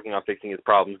and is working on fixing his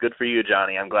problems. Good for you,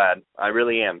 Johnny. I'm glad. I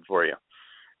really am for you.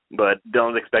 But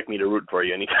don't expect me to root for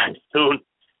you anytime soon.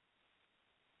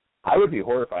 I would be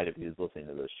horrified if he was listening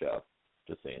to this show,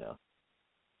 just so you know.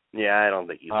 Yeah, I don't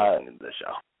think he's listening to this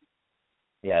show.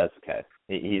 Yeah, that's okay.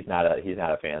 He's not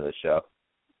a fan of this show.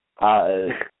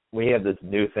 We have this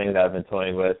new thing that I've been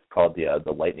toying with called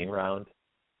the lightning round,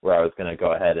 where I was going to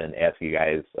go ahead and ask you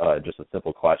guys just a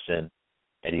simple question,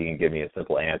 and you can give me a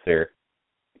simple answer.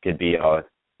 It could be a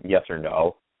yes or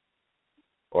no,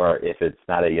 or if it's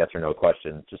not a yes or no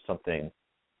question, just something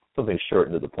short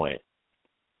and to the point.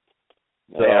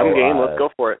 So, yeah, I'm game. Let's go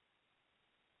for it.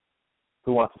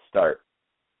 Who wants to start?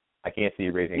 I can't see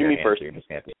you raising your hand. First. So you're just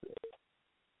going to have to.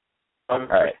 All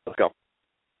right, let's go.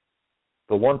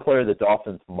 The one player the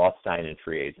Dolphins must sign in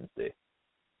free agency.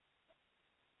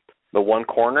 The one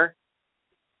corner?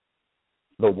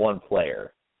 The one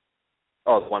player.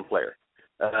 Oh, the one player.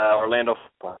 Orlando.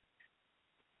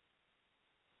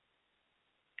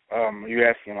 You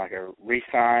asking like a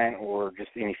re-sign or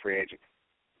just any free agent?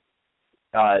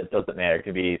 It doesn't matter. It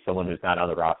could be someone who's not on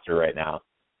the roster right now.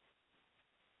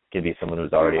 It could be someone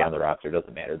who's already on the roster. It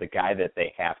doesn't matter. The guy that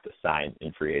they have to sign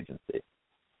in free agency.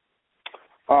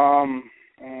 I'm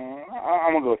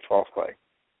going to go with Charles Clay.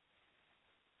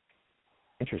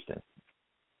 Interesting.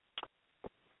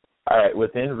 All right,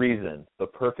 within reason, the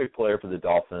perfect player for the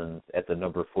Dolphins at the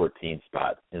number 14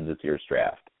 spot in this year's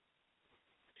draft.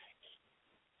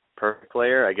 Perfect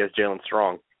player? I guess Jalen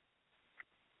Strong.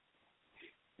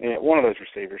 Yeah, one of those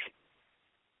receivers.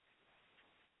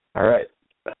 All right.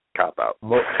 Cop out.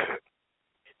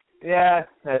 Yeah,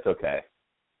 that's okay.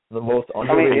 The most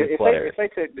underrated player. If they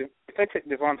took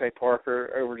Devontae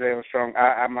Parker over Jalen Strong,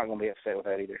 I'm not going to be upset with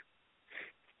that either.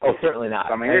 Oh, certainly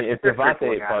not. I mean, if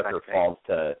Devontae Parker falls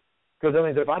to, because I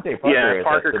mean Devontae Parker. Yeah, if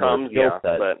Parker comes, yeah,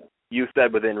 but you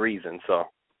said within reason, so.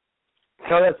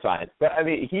 No, that's fine. But I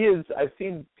mean, he is. I've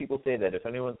seen people say that if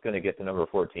anyone's going to get to number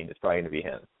 14, it's probably going to be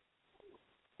him.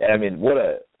 And I mean, what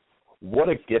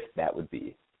a gift that would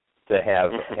be to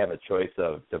have a choice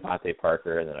of Devontae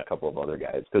Parker and then a couple of other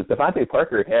guys, because Devontae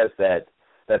Parker has that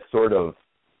sort of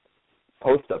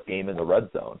post-up game in the red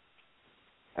zone.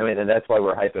 I mean, and that's why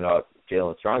we're hyping up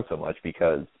Jalen Strong so much,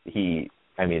 because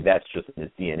that's just in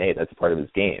his DNA. That's a part of his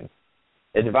game.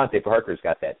 And Devontae Parker's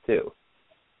got that too.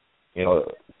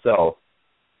 So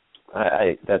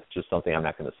that's just something I'm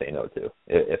not going to say no to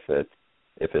if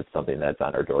it's something that's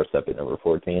on our doorstep at number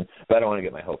 14. But I don't want to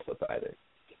get my hopes up either,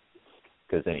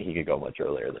 because then he could go much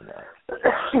earlier than that.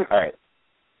 All right.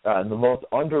 The most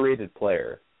underrated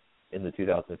player in the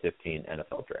 2015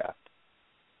 NFL draft.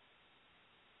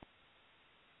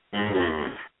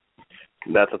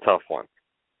 That's a tough one.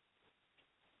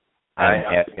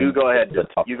 You go ahead, Duke.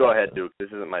 You go ahead, Duke. This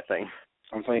isn't my thing.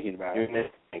 I'm thinking about it.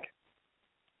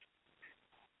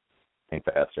 Think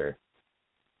faster.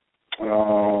 There's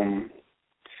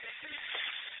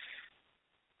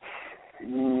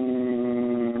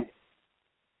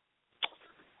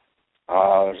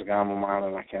a guy on my mind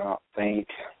and I cannot think.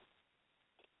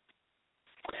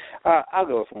 I'll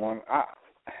go with one.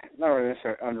 Not really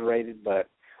necessarily underrated, but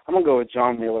I'm gonna go with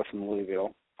John Miller from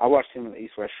Louisville. I watched him in the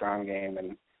East-West Shrine game,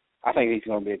 and I think he's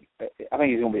gonna be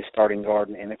a starting guard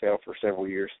in the NFL for several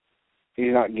years.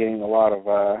 He's not getting a lot of.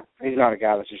 He's not a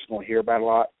guy that's just going to hear about a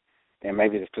lot, and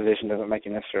maybe this position doesn't make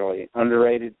him necessarily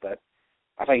underrated, but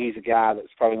I think he's a guy that's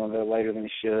probably going to go later than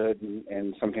he should,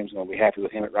 and some teams are going to be happy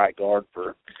with him at right guard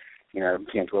for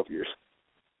 10, 12 years.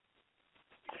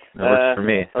 That works for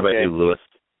me. How about you, Lewis?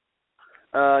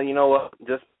 You know what?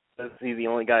 Just he's the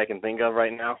only guy I can think of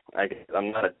right now.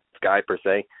 I'm not a guy per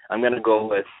se. I'm going to go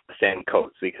with Sam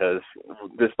Coates, because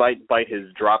despite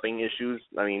his dropping issues,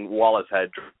 Wallace had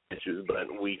issues, but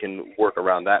we can work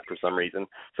around that for some reason.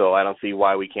 So I don't see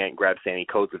why we can't grab Sammy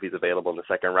Coates if he's available in the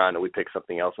second round and we pick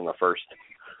something else in the first.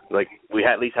 Like, we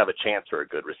at least have a chance for a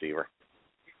good receiver.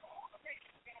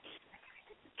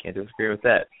 Can't disagree with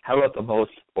that. How about the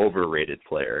most overrated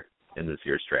player in this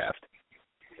year's draft?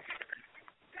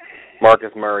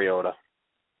 Marcus Mariota.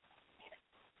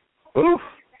 Oof.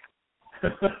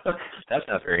 That's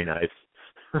not very nice.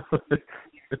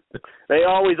 They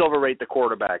always overrate the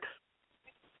quarterbacks.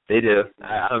 They do.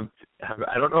 I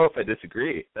don't know if I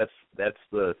disagree. That's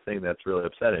the thing that's really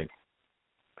upsetting.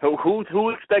 Who was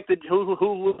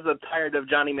tired of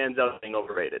Johnny Manziel being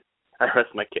overrated? I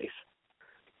rest my case.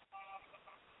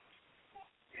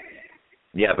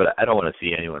 Yeah, but I don't want to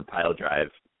see anyone pile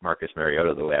drive Marcus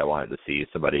Mariota the way I wanted to see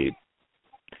somebody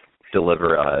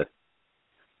deliver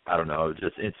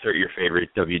just insert your favorite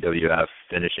WWF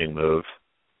finishing move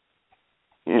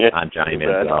on Johnny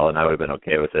Manziel, and I would have been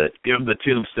okay with it. Give him the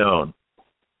tombstone.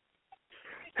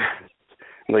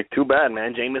 Like, too bad,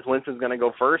 man. Jameis Winston's going to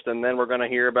go first, and then we're going to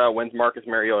hear about when's Marcus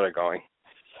Mariota going.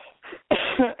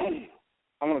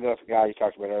 I'm going to go with the guy you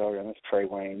talked about earlier, and that's Trey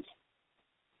Waynes.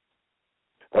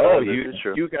 Oh,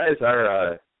 you guys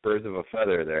are birds of a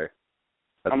feather there.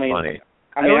 That's funny.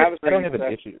 I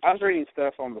was reading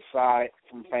stuff on the site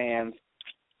from fans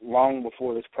long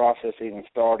before this process even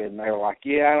started, and they were like,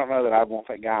 I don't know that I want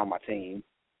that guy on my team.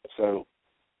 So,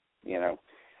 I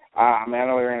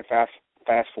know they're in fast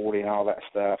 40 and all that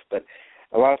stuff, but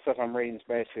a lot of stuff I'm reading is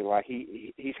basically like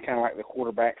he's kind of like the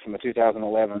quarterbacks in the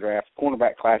 2011 draft. The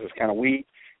cornerback class is kind of weak,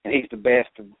 and he's the best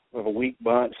of a weak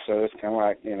bunch, so it's kind of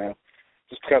like,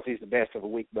 just because he's the best of a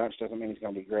weak bunch doesn't mean he's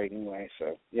going to be great anyway.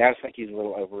 So, I just think he's a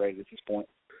little overrated at this point.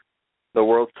 The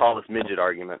world's tallest midget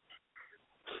argument.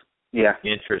 Yeah.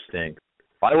 Interesting.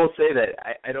 Well, I will say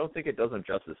that I don't think it does him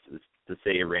justice to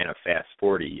say he ran a fast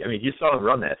 40. I mean, you saw him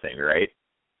run that thing, right?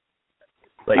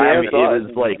 Like, it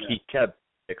was like he kept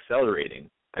accelerating.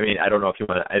 I mean, I don't know if you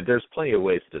want to, there's plenty of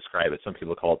ways to describe it. Some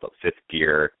people call it the fifth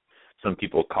gear. Some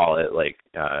people call it like,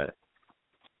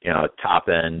 top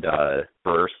end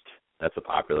burst. That's a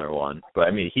popular one. But,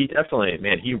 I mean, he definitely,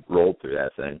 he rolled through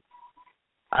that thing.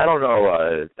 I don't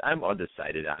know. I'm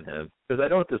undecided on him because I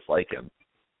don't dislike him.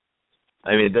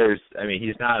 I mean,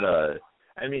 he's not I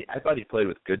thought he played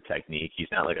with good technique. He's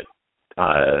not like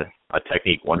a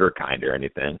technique wonder kind or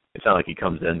anything. It's not like he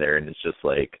comes in there and it's just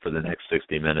like for the next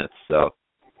 60 minutes. So,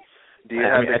 do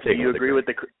you agree with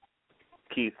the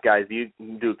Keith guys? Do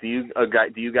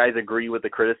you guys agree with the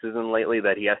criticism lately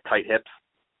that he has tight hips?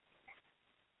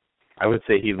 I would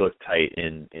say he looked tight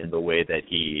in the way that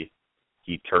he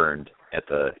turned at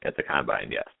the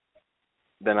combine. Yes.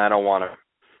 Then I don't want to.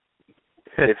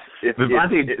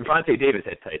 Vontae Davis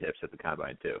had tight hips at the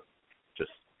combine too,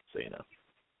 just so you know.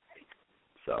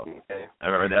 So okay. I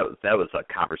remember that was a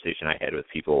conversation I had with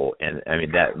people, and I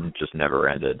mean that just never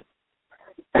ended.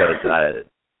 Because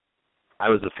I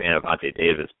was a fan of Vontae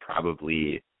Davis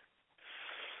probably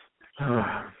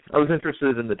I was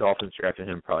interested in the Dolphins drafting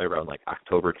him probably around like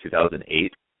October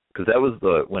 2008 because that was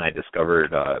when I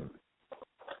discovered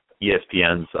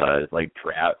ESPN's like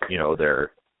draft,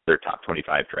 their top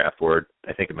 25 draft board.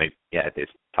 I think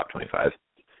it's top 25.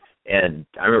 And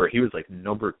I remember he was like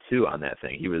number 2 on that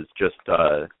thing. He was just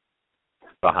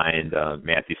behind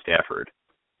Matthew Stafford.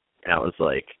 And I was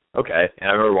like, okay. And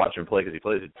I remember watching him play because he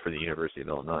played for the University of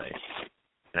Illinois.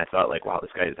 And I thought, like, wow,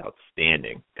 this guy is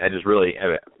outstanding. I just really,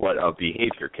 what a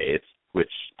behavior case,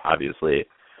 which obviously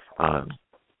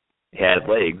had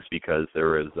legs because there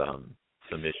was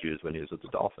some issues when he was with the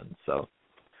Dolphins. So,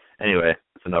 anyway,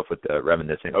 that's enough with the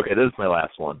reminiscing. Okay, this is my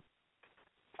last one.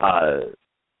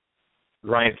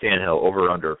 Ryan Tannehill, over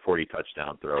under 40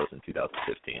 touchdown throws in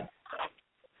 2015.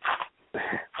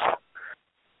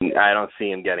 I don't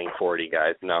see him getting 40,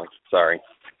 guys. No, sorry.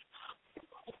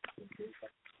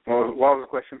 What was the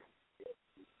question?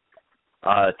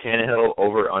 Tannehill,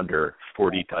 over under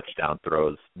 40 touchdown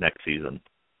throws next season.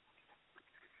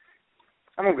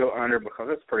 I'm going to go under because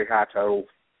it's pretty high total.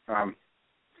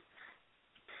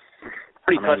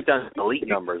 Touchdowns, elite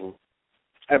numbers.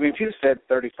 I mean, if you said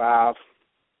 35,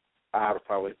 I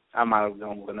might have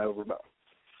gone with an over, but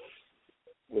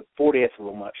with 40, it's a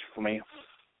little much for me.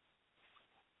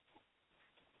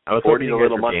 I was 40 is a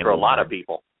little much for a lot of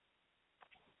people.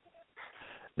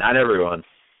 Not everyone.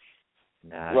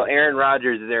 Nah. Well, Aaron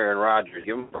Rodgers is Aaron Rodgers.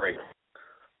 Give him a break.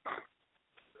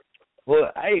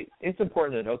 Well, it's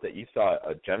important to note that you saw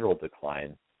a general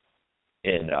decline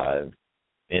in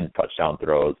touchdown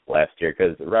throws last year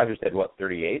because Rodgers had,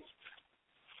 38?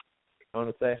 I want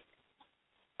to say.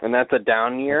 And that's a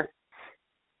down year?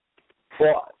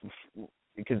 Well,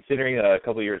 considering a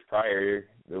couple of years prior,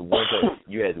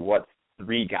 you had,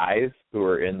 3 guys who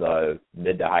were in the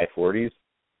mid to high 40s?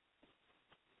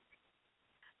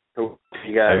 And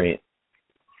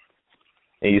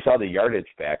you saw the yardage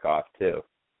back off too.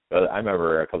 But I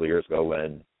remember a couple of years ago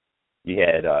when you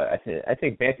had, I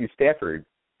think Matthew Stafford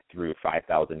threw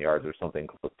 5,000 yards or something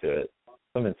close to it,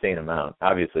 some insane amount.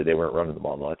 Obviously, they weren't running the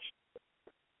ball much,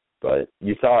 but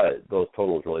you saw those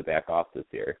totals really back off this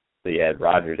year. So you had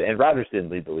Rodgers, and Rodgers didn't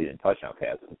lead the lead in touchdown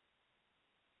passes,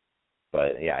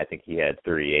 but yeah, I think he had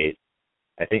 38.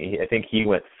 I think he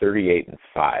went 38 and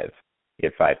 5. He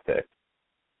had 5 picks,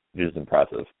 which is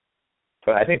impressive.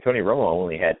 But I think Tony Romo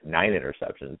only had 9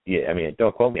 interceptions. Yeah, I mean,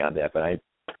 don't quote me on that, but I'm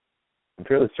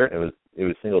fairly certain it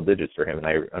was single digits for him, and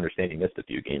I understand he missed a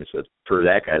few games, but for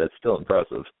that guy, that's still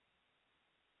impressive.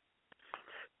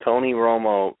 Tony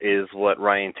Romo is what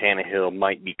Ryan Tannehill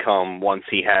might become once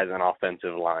he has an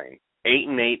offensive line.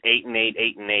 8-8, 8-8,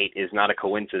 8-8 is not a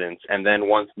coincidence. And then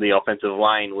once the offensive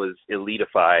line was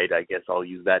elitified, I guess I'll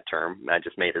use that term. I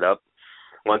just made it up.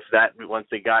 Once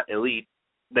they got elite,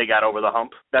 they got over the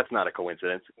hump. That's not a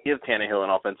coincidence. Give Tannehill an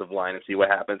offensive line and see what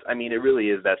happens. I mean, it really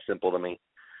is that simple to me.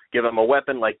 Give him a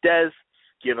weapon like Dez,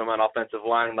 give him an offensive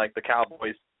line like the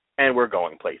Cowboys, and we're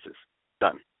going places.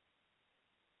 Done.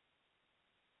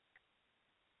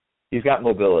 He's got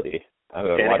mobility.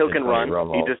 Tannehill can run.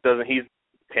 Romo. He just doesn't.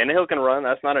 Tannehill can run.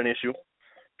 That's not an issue.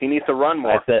 He needs to run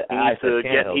more. He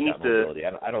needs to.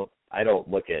 I don't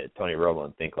look at Tony Romo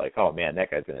and think like, oh man, that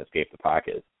guy's going to escape the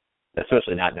pocket.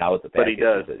 Especially not now with the package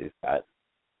that he's got.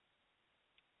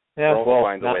 Yeah, Romo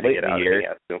finds a way to get out if he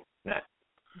has to. Nah.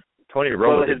 Tony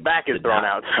Romo. Well, his back is thrown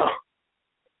out. So.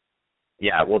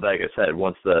 Yeah, well, like I said,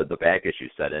 once the back issue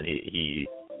set in, he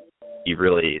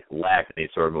really lacked any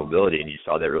sort of mobility, and you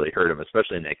saw that really hurt him,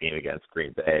 especially in that game against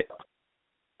Green Bay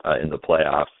in the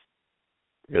playoffs.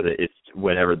 Because it's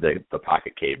whenever the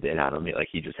pocket caved in on him,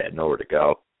 he just had nowhere to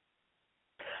go.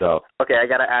 So okay, I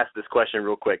got to ask this question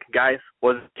real quick. Guys,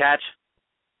 was it a catch?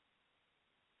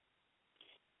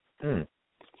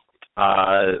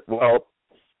 Well,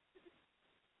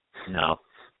 no.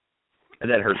 And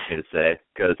that hurts me to say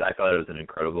because I thought it was an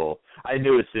incredible. I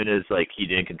knew as soon as he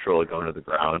didn't control it going to the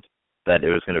ground that it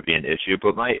was going to be an issue.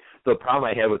 But the problem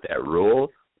I had with that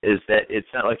rule is that it's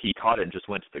not like he caught it and just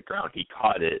went to the ground. He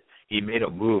caught it. He made a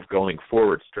move going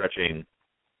forward, stretching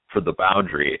for the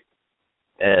boundary.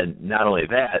 And not only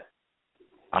that,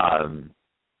 I'm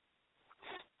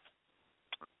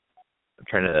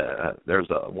trying to. There's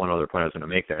one other point I was going to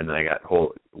make there, and then I got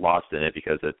lost in it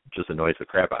because it just annoys the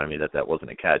crap out of me that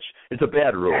wasn't a catch. It's a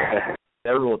bad rule.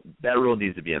 That rule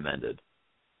needs to be amended.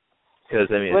 Because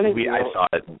I saw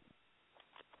it.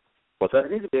 What's that? I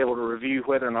need to be able to review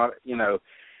whether or not the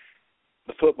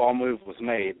football move was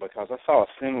made because I saw a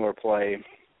similar play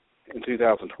in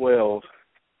 2012.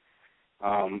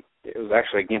 It was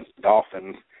actually against the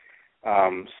Dolphins.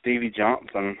 Stevie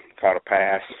Johnson caught a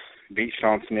pass, beat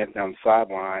Sean Smith down the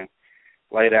sideline,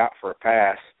 laid out for a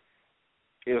pass,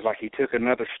 it was like he took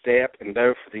another step and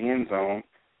dove for the end zone,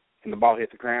 and the ball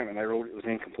hit the ground, and they ruled it was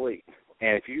incomplete.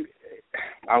 And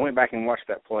I went back and watched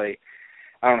that play,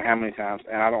 I don't know how many times,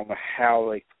 and I don't know how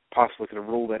they possibly could have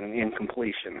ruled that an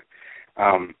incompletion.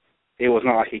 It was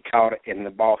not like he caught it and the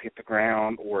ball hit the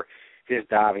ground or his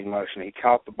diving motion. He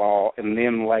caught the ball and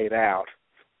then laid out.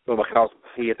 But because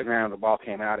he hit the ground and the ball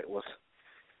came out, it was,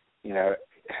 it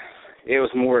was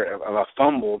more of a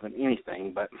fumble than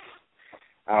anything. But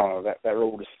I don't know, that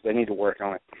rule they need to work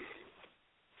on it.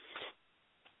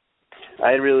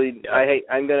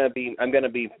 I'm gonna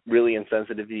be really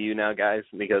insensitive to you now, guys,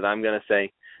 because I'm gonna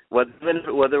say whether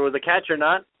it was a catch or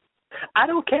not, I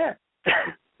don't care.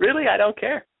 Really, I don't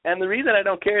care. And the reason I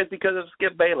don't care is because of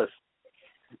Skip Bayless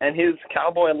and his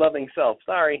cowboy-loving self.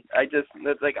 Sorry, I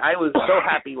was so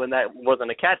happy when that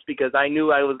wasn't a catch because I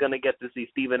knew I was going to get to see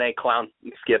Stephen A. clown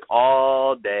Skip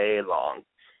all day long.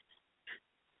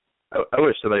 I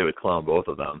wish somebody would clown both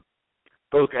of them.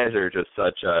 Both guys are just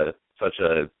such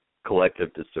a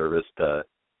collective disservice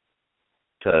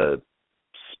to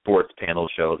sports panel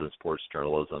shows and sports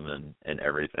journalism and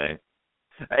everything.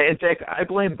 In fact, I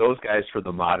blame those guys for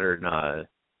the modern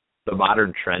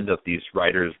trend of these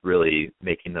writers really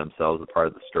making themselves a part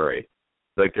of the story.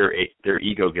 Like their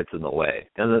ego gets in the way.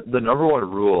 And the number one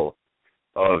rule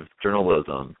of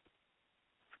journalism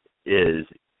is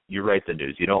you write the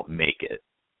news, you don't make it.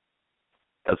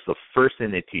 That's the first thing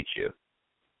they teach you.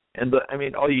 And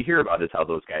all you hear about is how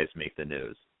those guys make the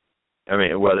news. I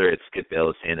mean, whether it's Skip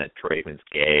Bayless saying that Troy Aikman's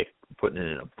gay, putting it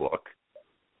in a book,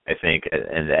 I think,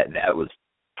 and that was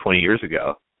 20 years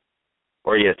ago.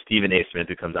 Or you have Stephen A. Smith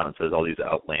who comes out and says all these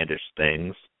outlandish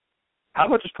things. How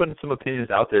about just putting some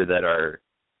opinions out there that are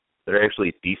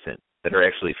actually decent, that are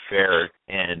actually fair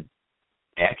and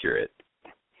accurate,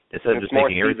 instead of just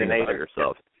making everything about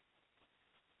yourself?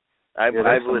 I've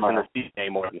listened to Stephen A.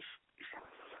 more than.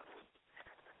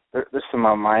 There's some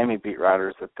Miami beat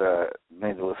writers that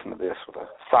need to listen to this with a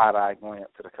side-eye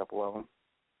glance at a couple of them.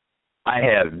 I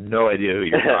have no idea who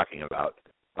you're talking about.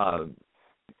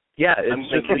 Yeah, I'm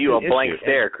giving you a blank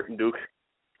stare, Duke.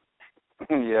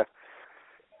 Yeah.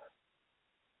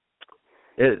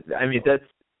 That's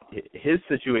his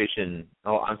situation.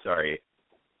 Oh, I'm sorry.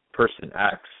 Person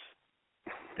X.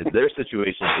 Their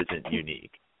situation isn't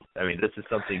unique. This is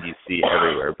something you see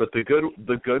everywhere. But the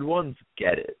good ones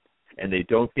get it, and they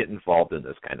don't get involved in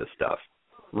this kind of stuff.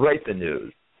 Write the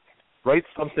news. Write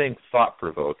something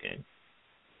thought-provoking.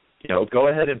 Go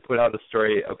ahead and put out a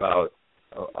story about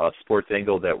a sports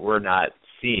angle that we're not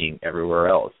seeing everywhere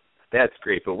else. That's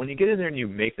great. But when you get in there and you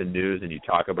make the news and you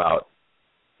talk about,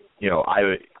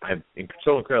 I'm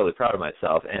so incredibly proud of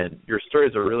myself, and your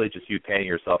stories are really just you patting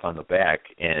yourself on the back.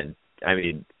 And,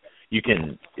 you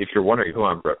can, if you're wondering who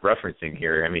I'm referencing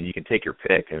here, you can take your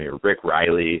pick. Rick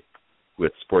Riley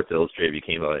with Sports Illustrated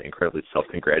became an incredibly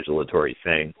self-congratulatory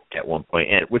thing at one point,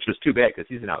 and which was too bad because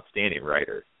he's an outstanding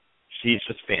writer. She's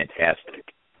just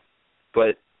fantastic.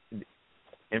 But,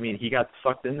 he got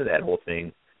sucked into that whole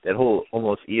thing, that whole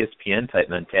almost ESPN-type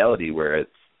mentality where it's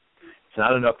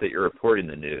not enough that you're reporting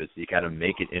the news. You got to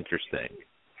make it interesting.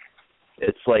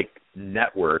 It's like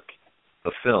Network,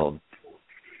 the film,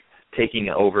 taking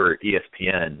over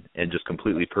ESPN and just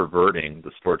completely perverting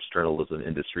the sports journalism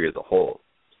industry as a whole.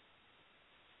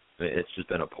 It's just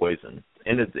been a poison.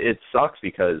 And it sucks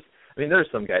because, there are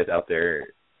some guys out there,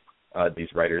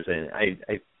 these writers, and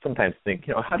I sometimes think,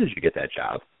 how did you get that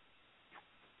job?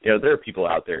 There are people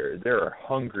out there, there are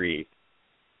hungry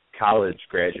college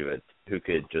graduates who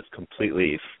could just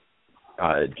completely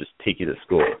just take you to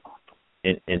school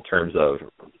in terms of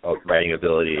writing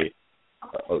ability,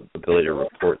 ability to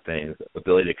report things,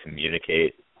 ability to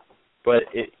communicate. But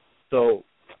it doesn't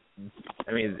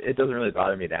really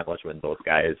bother me that much when those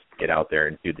guys get out there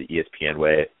and do the ESPN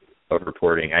way of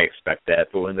reporting. I expect that.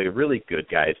 But when the really good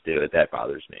guys do it, that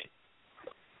bothers me.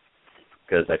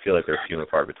 Because I feel like they're few and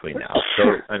far between now. So,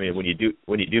 when you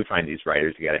do find these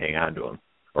writers, you got to hang on to them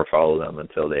or follow them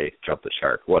until they jump the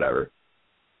shark, whatever.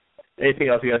 Anything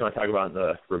else you guys want to talk about in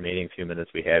the remaining few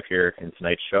minutes we have here in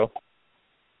tonight's show?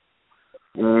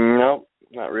 No,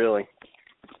 not really.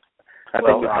 I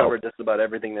think we covered just about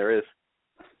everything there is.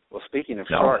 Well, speaking of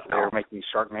shark, they're making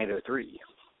Sharknado 3.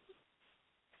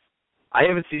 I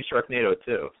haven't seen Sharknado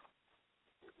 2.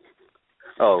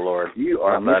 Oh, Lord. You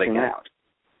are missing out.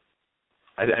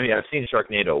 I've seen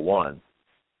Sharknado 1,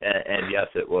 and yes,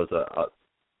 it was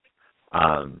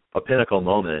a pinnacle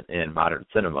moment in modern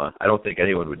cinema. I don't think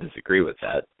anyone would disagree with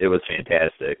that. It was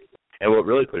fantastic. And what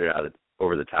really put it out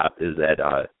over the top is that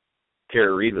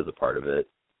Tara Reid was a part of it,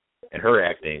 and her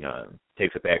acting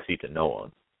takes a backseat to no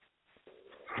one.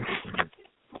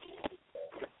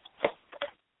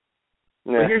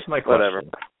 But here's my question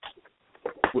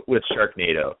with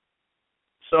Sharknado.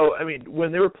 So, I mean,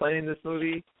 when they were planning this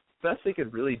movie, best they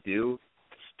could really do,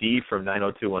 Steve from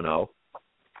 90210.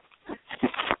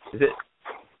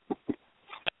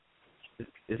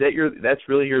 Is that that's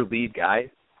really your lead guy?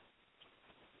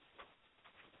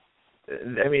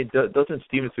 I mean, doesn't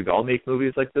Steven Seagal make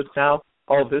movies like this now?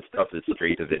 All of his stuff is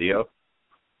straight to video.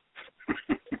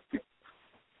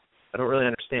 I don't really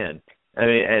understand. I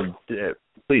mean, and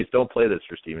please don't play this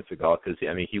for Steven Seagal because,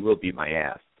 I mean, he will beat my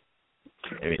ass.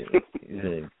 I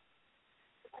mean,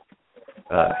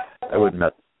 I wouldn't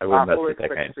mess with that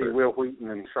kind of person. Will Wheaton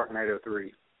in Sharknado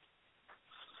 3.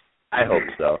 I hope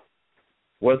so.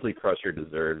 Wesley Crusher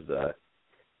deserves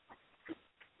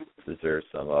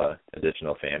some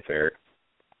additional fanfare.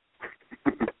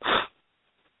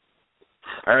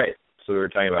 All right, so we were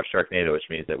talking about Sharknado, which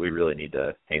means that we really need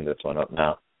to hang this one up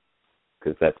now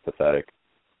because that's pathetic.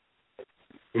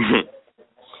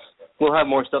 We'll have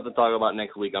more stuff to talk about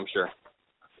next week, I'm sure.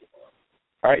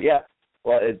 All right, yeah.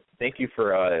 Well, thank you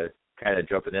for kind of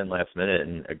jumping in last minute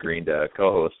and agreeing to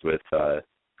co-host with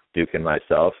Duke and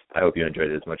myself. I hope you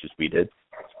enjoyed it as much as we did.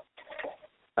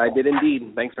 I did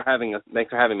indeed. Thanks for having us. Thanks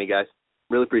for having me, guys.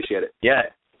 Really appreciate it. Yeah.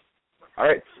 All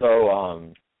right. So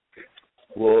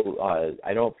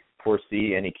I don't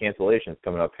foresee any cancellations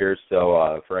coming up here.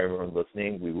 So for everyone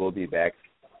listening, we will be back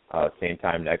same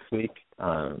time next week,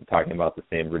 talking about the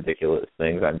same ridiculous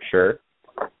things, I'm sure.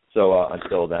 So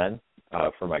until then,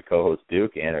 for my co-host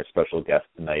Duke and our special guest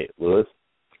tonight, Lewis,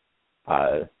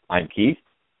 I'm Keith,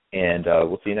 and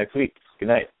we'll see you next week. Good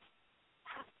night.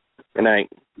 Good night.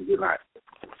 Good night.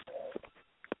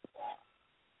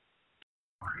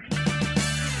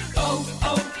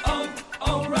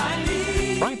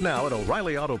 O'Reilly. Right now at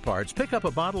O'Reilly Auto Parts, pick up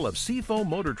a bottle of Seafoam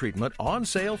motor treatment on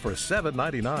sale for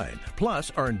 $7.99.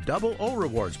 Plus, earn double O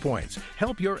Rewards points.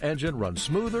 Help your engine run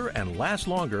smoother and last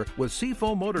longer with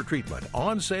Seafoam motor treatment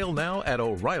on sale now at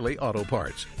O'Reilly Auto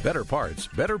Parts. Better parts,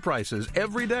 better prices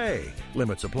every day.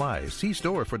 Limits apply. See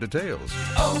store for details.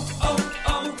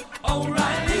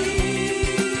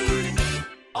 O'Reilly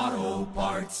Auto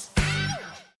Parts.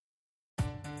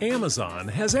 Amazon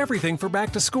has everything for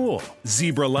back to school.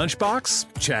 Zebra lunchbox?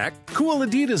 Check. Cool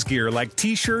Adidas gear like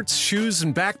t-shirts, shoes,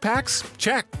 and backpacks?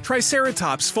 Check.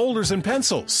 Triceratops folders and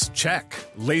pencils? Check.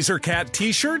 Laser Cat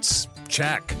t-shirts?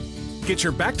 Check. Get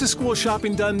your back to school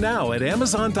shopping done now at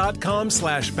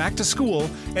Amazon.com/back-to-school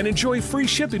and enjoy free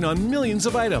shipping on millions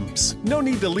of items. No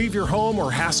need to leave your home or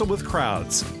hassle with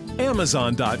crowds.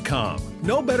 Amazon.com.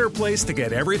 No better place to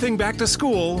get everything back to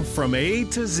school from A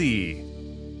to Z.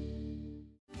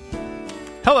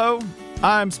 Hello,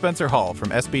 I'm Spencer Hall from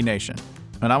SB Nation,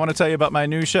 and I want to tell you about my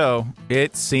new show,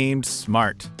 It Seemed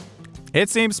Smart. It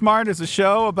Seemed Smart is a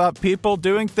show about people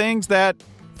doing things that,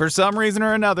 for some reason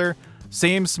or another,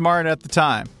 seem smart at the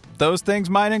time. Those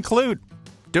things might include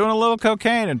doing a little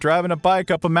cocaine and driving a bike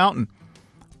up a mountain.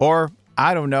 Or,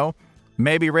 I don't know,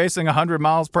 maybe racing 100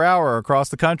 miles per hour across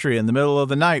the country in the middle of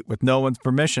the night with no one's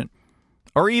permission.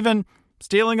 Or even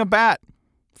stealing a bat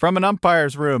from an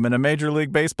umpire's room in a Major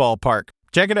League Baseball park.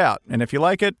 Check it out, and if you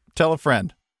like it, tell a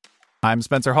friend. I'm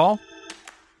Spencer Hall.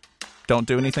 Don't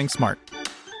do anything smart.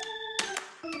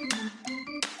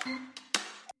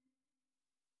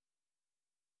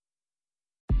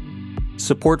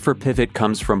 Support for Pivot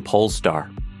comes from Polestar.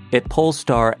 At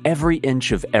Polestar, every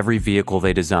inch of every vehicle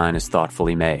they design is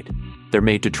thoughtfully made. They're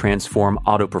made to transform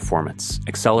auto performance,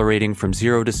 accelerating from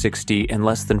 0 to 60 in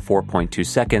less than 4.2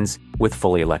 seconds with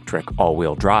fully electric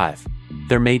all-wheel drive.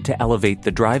 They're made to elevate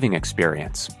the driving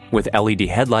experience with LED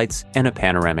headlights and a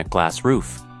panoramic glass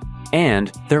roof.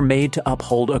 And they're made to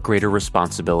uphold a greater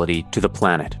responsibility to the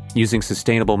planet using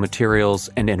sustainable materials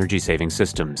and energy-saving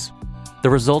systems. The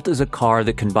result is a car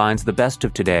that combines the best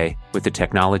of today with the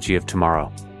technology of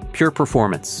tomorrow. Pure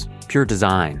performance, pure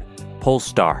design.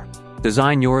 Polestar.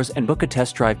 Design yours and book a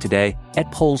test drive today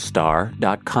at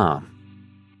polestar.com.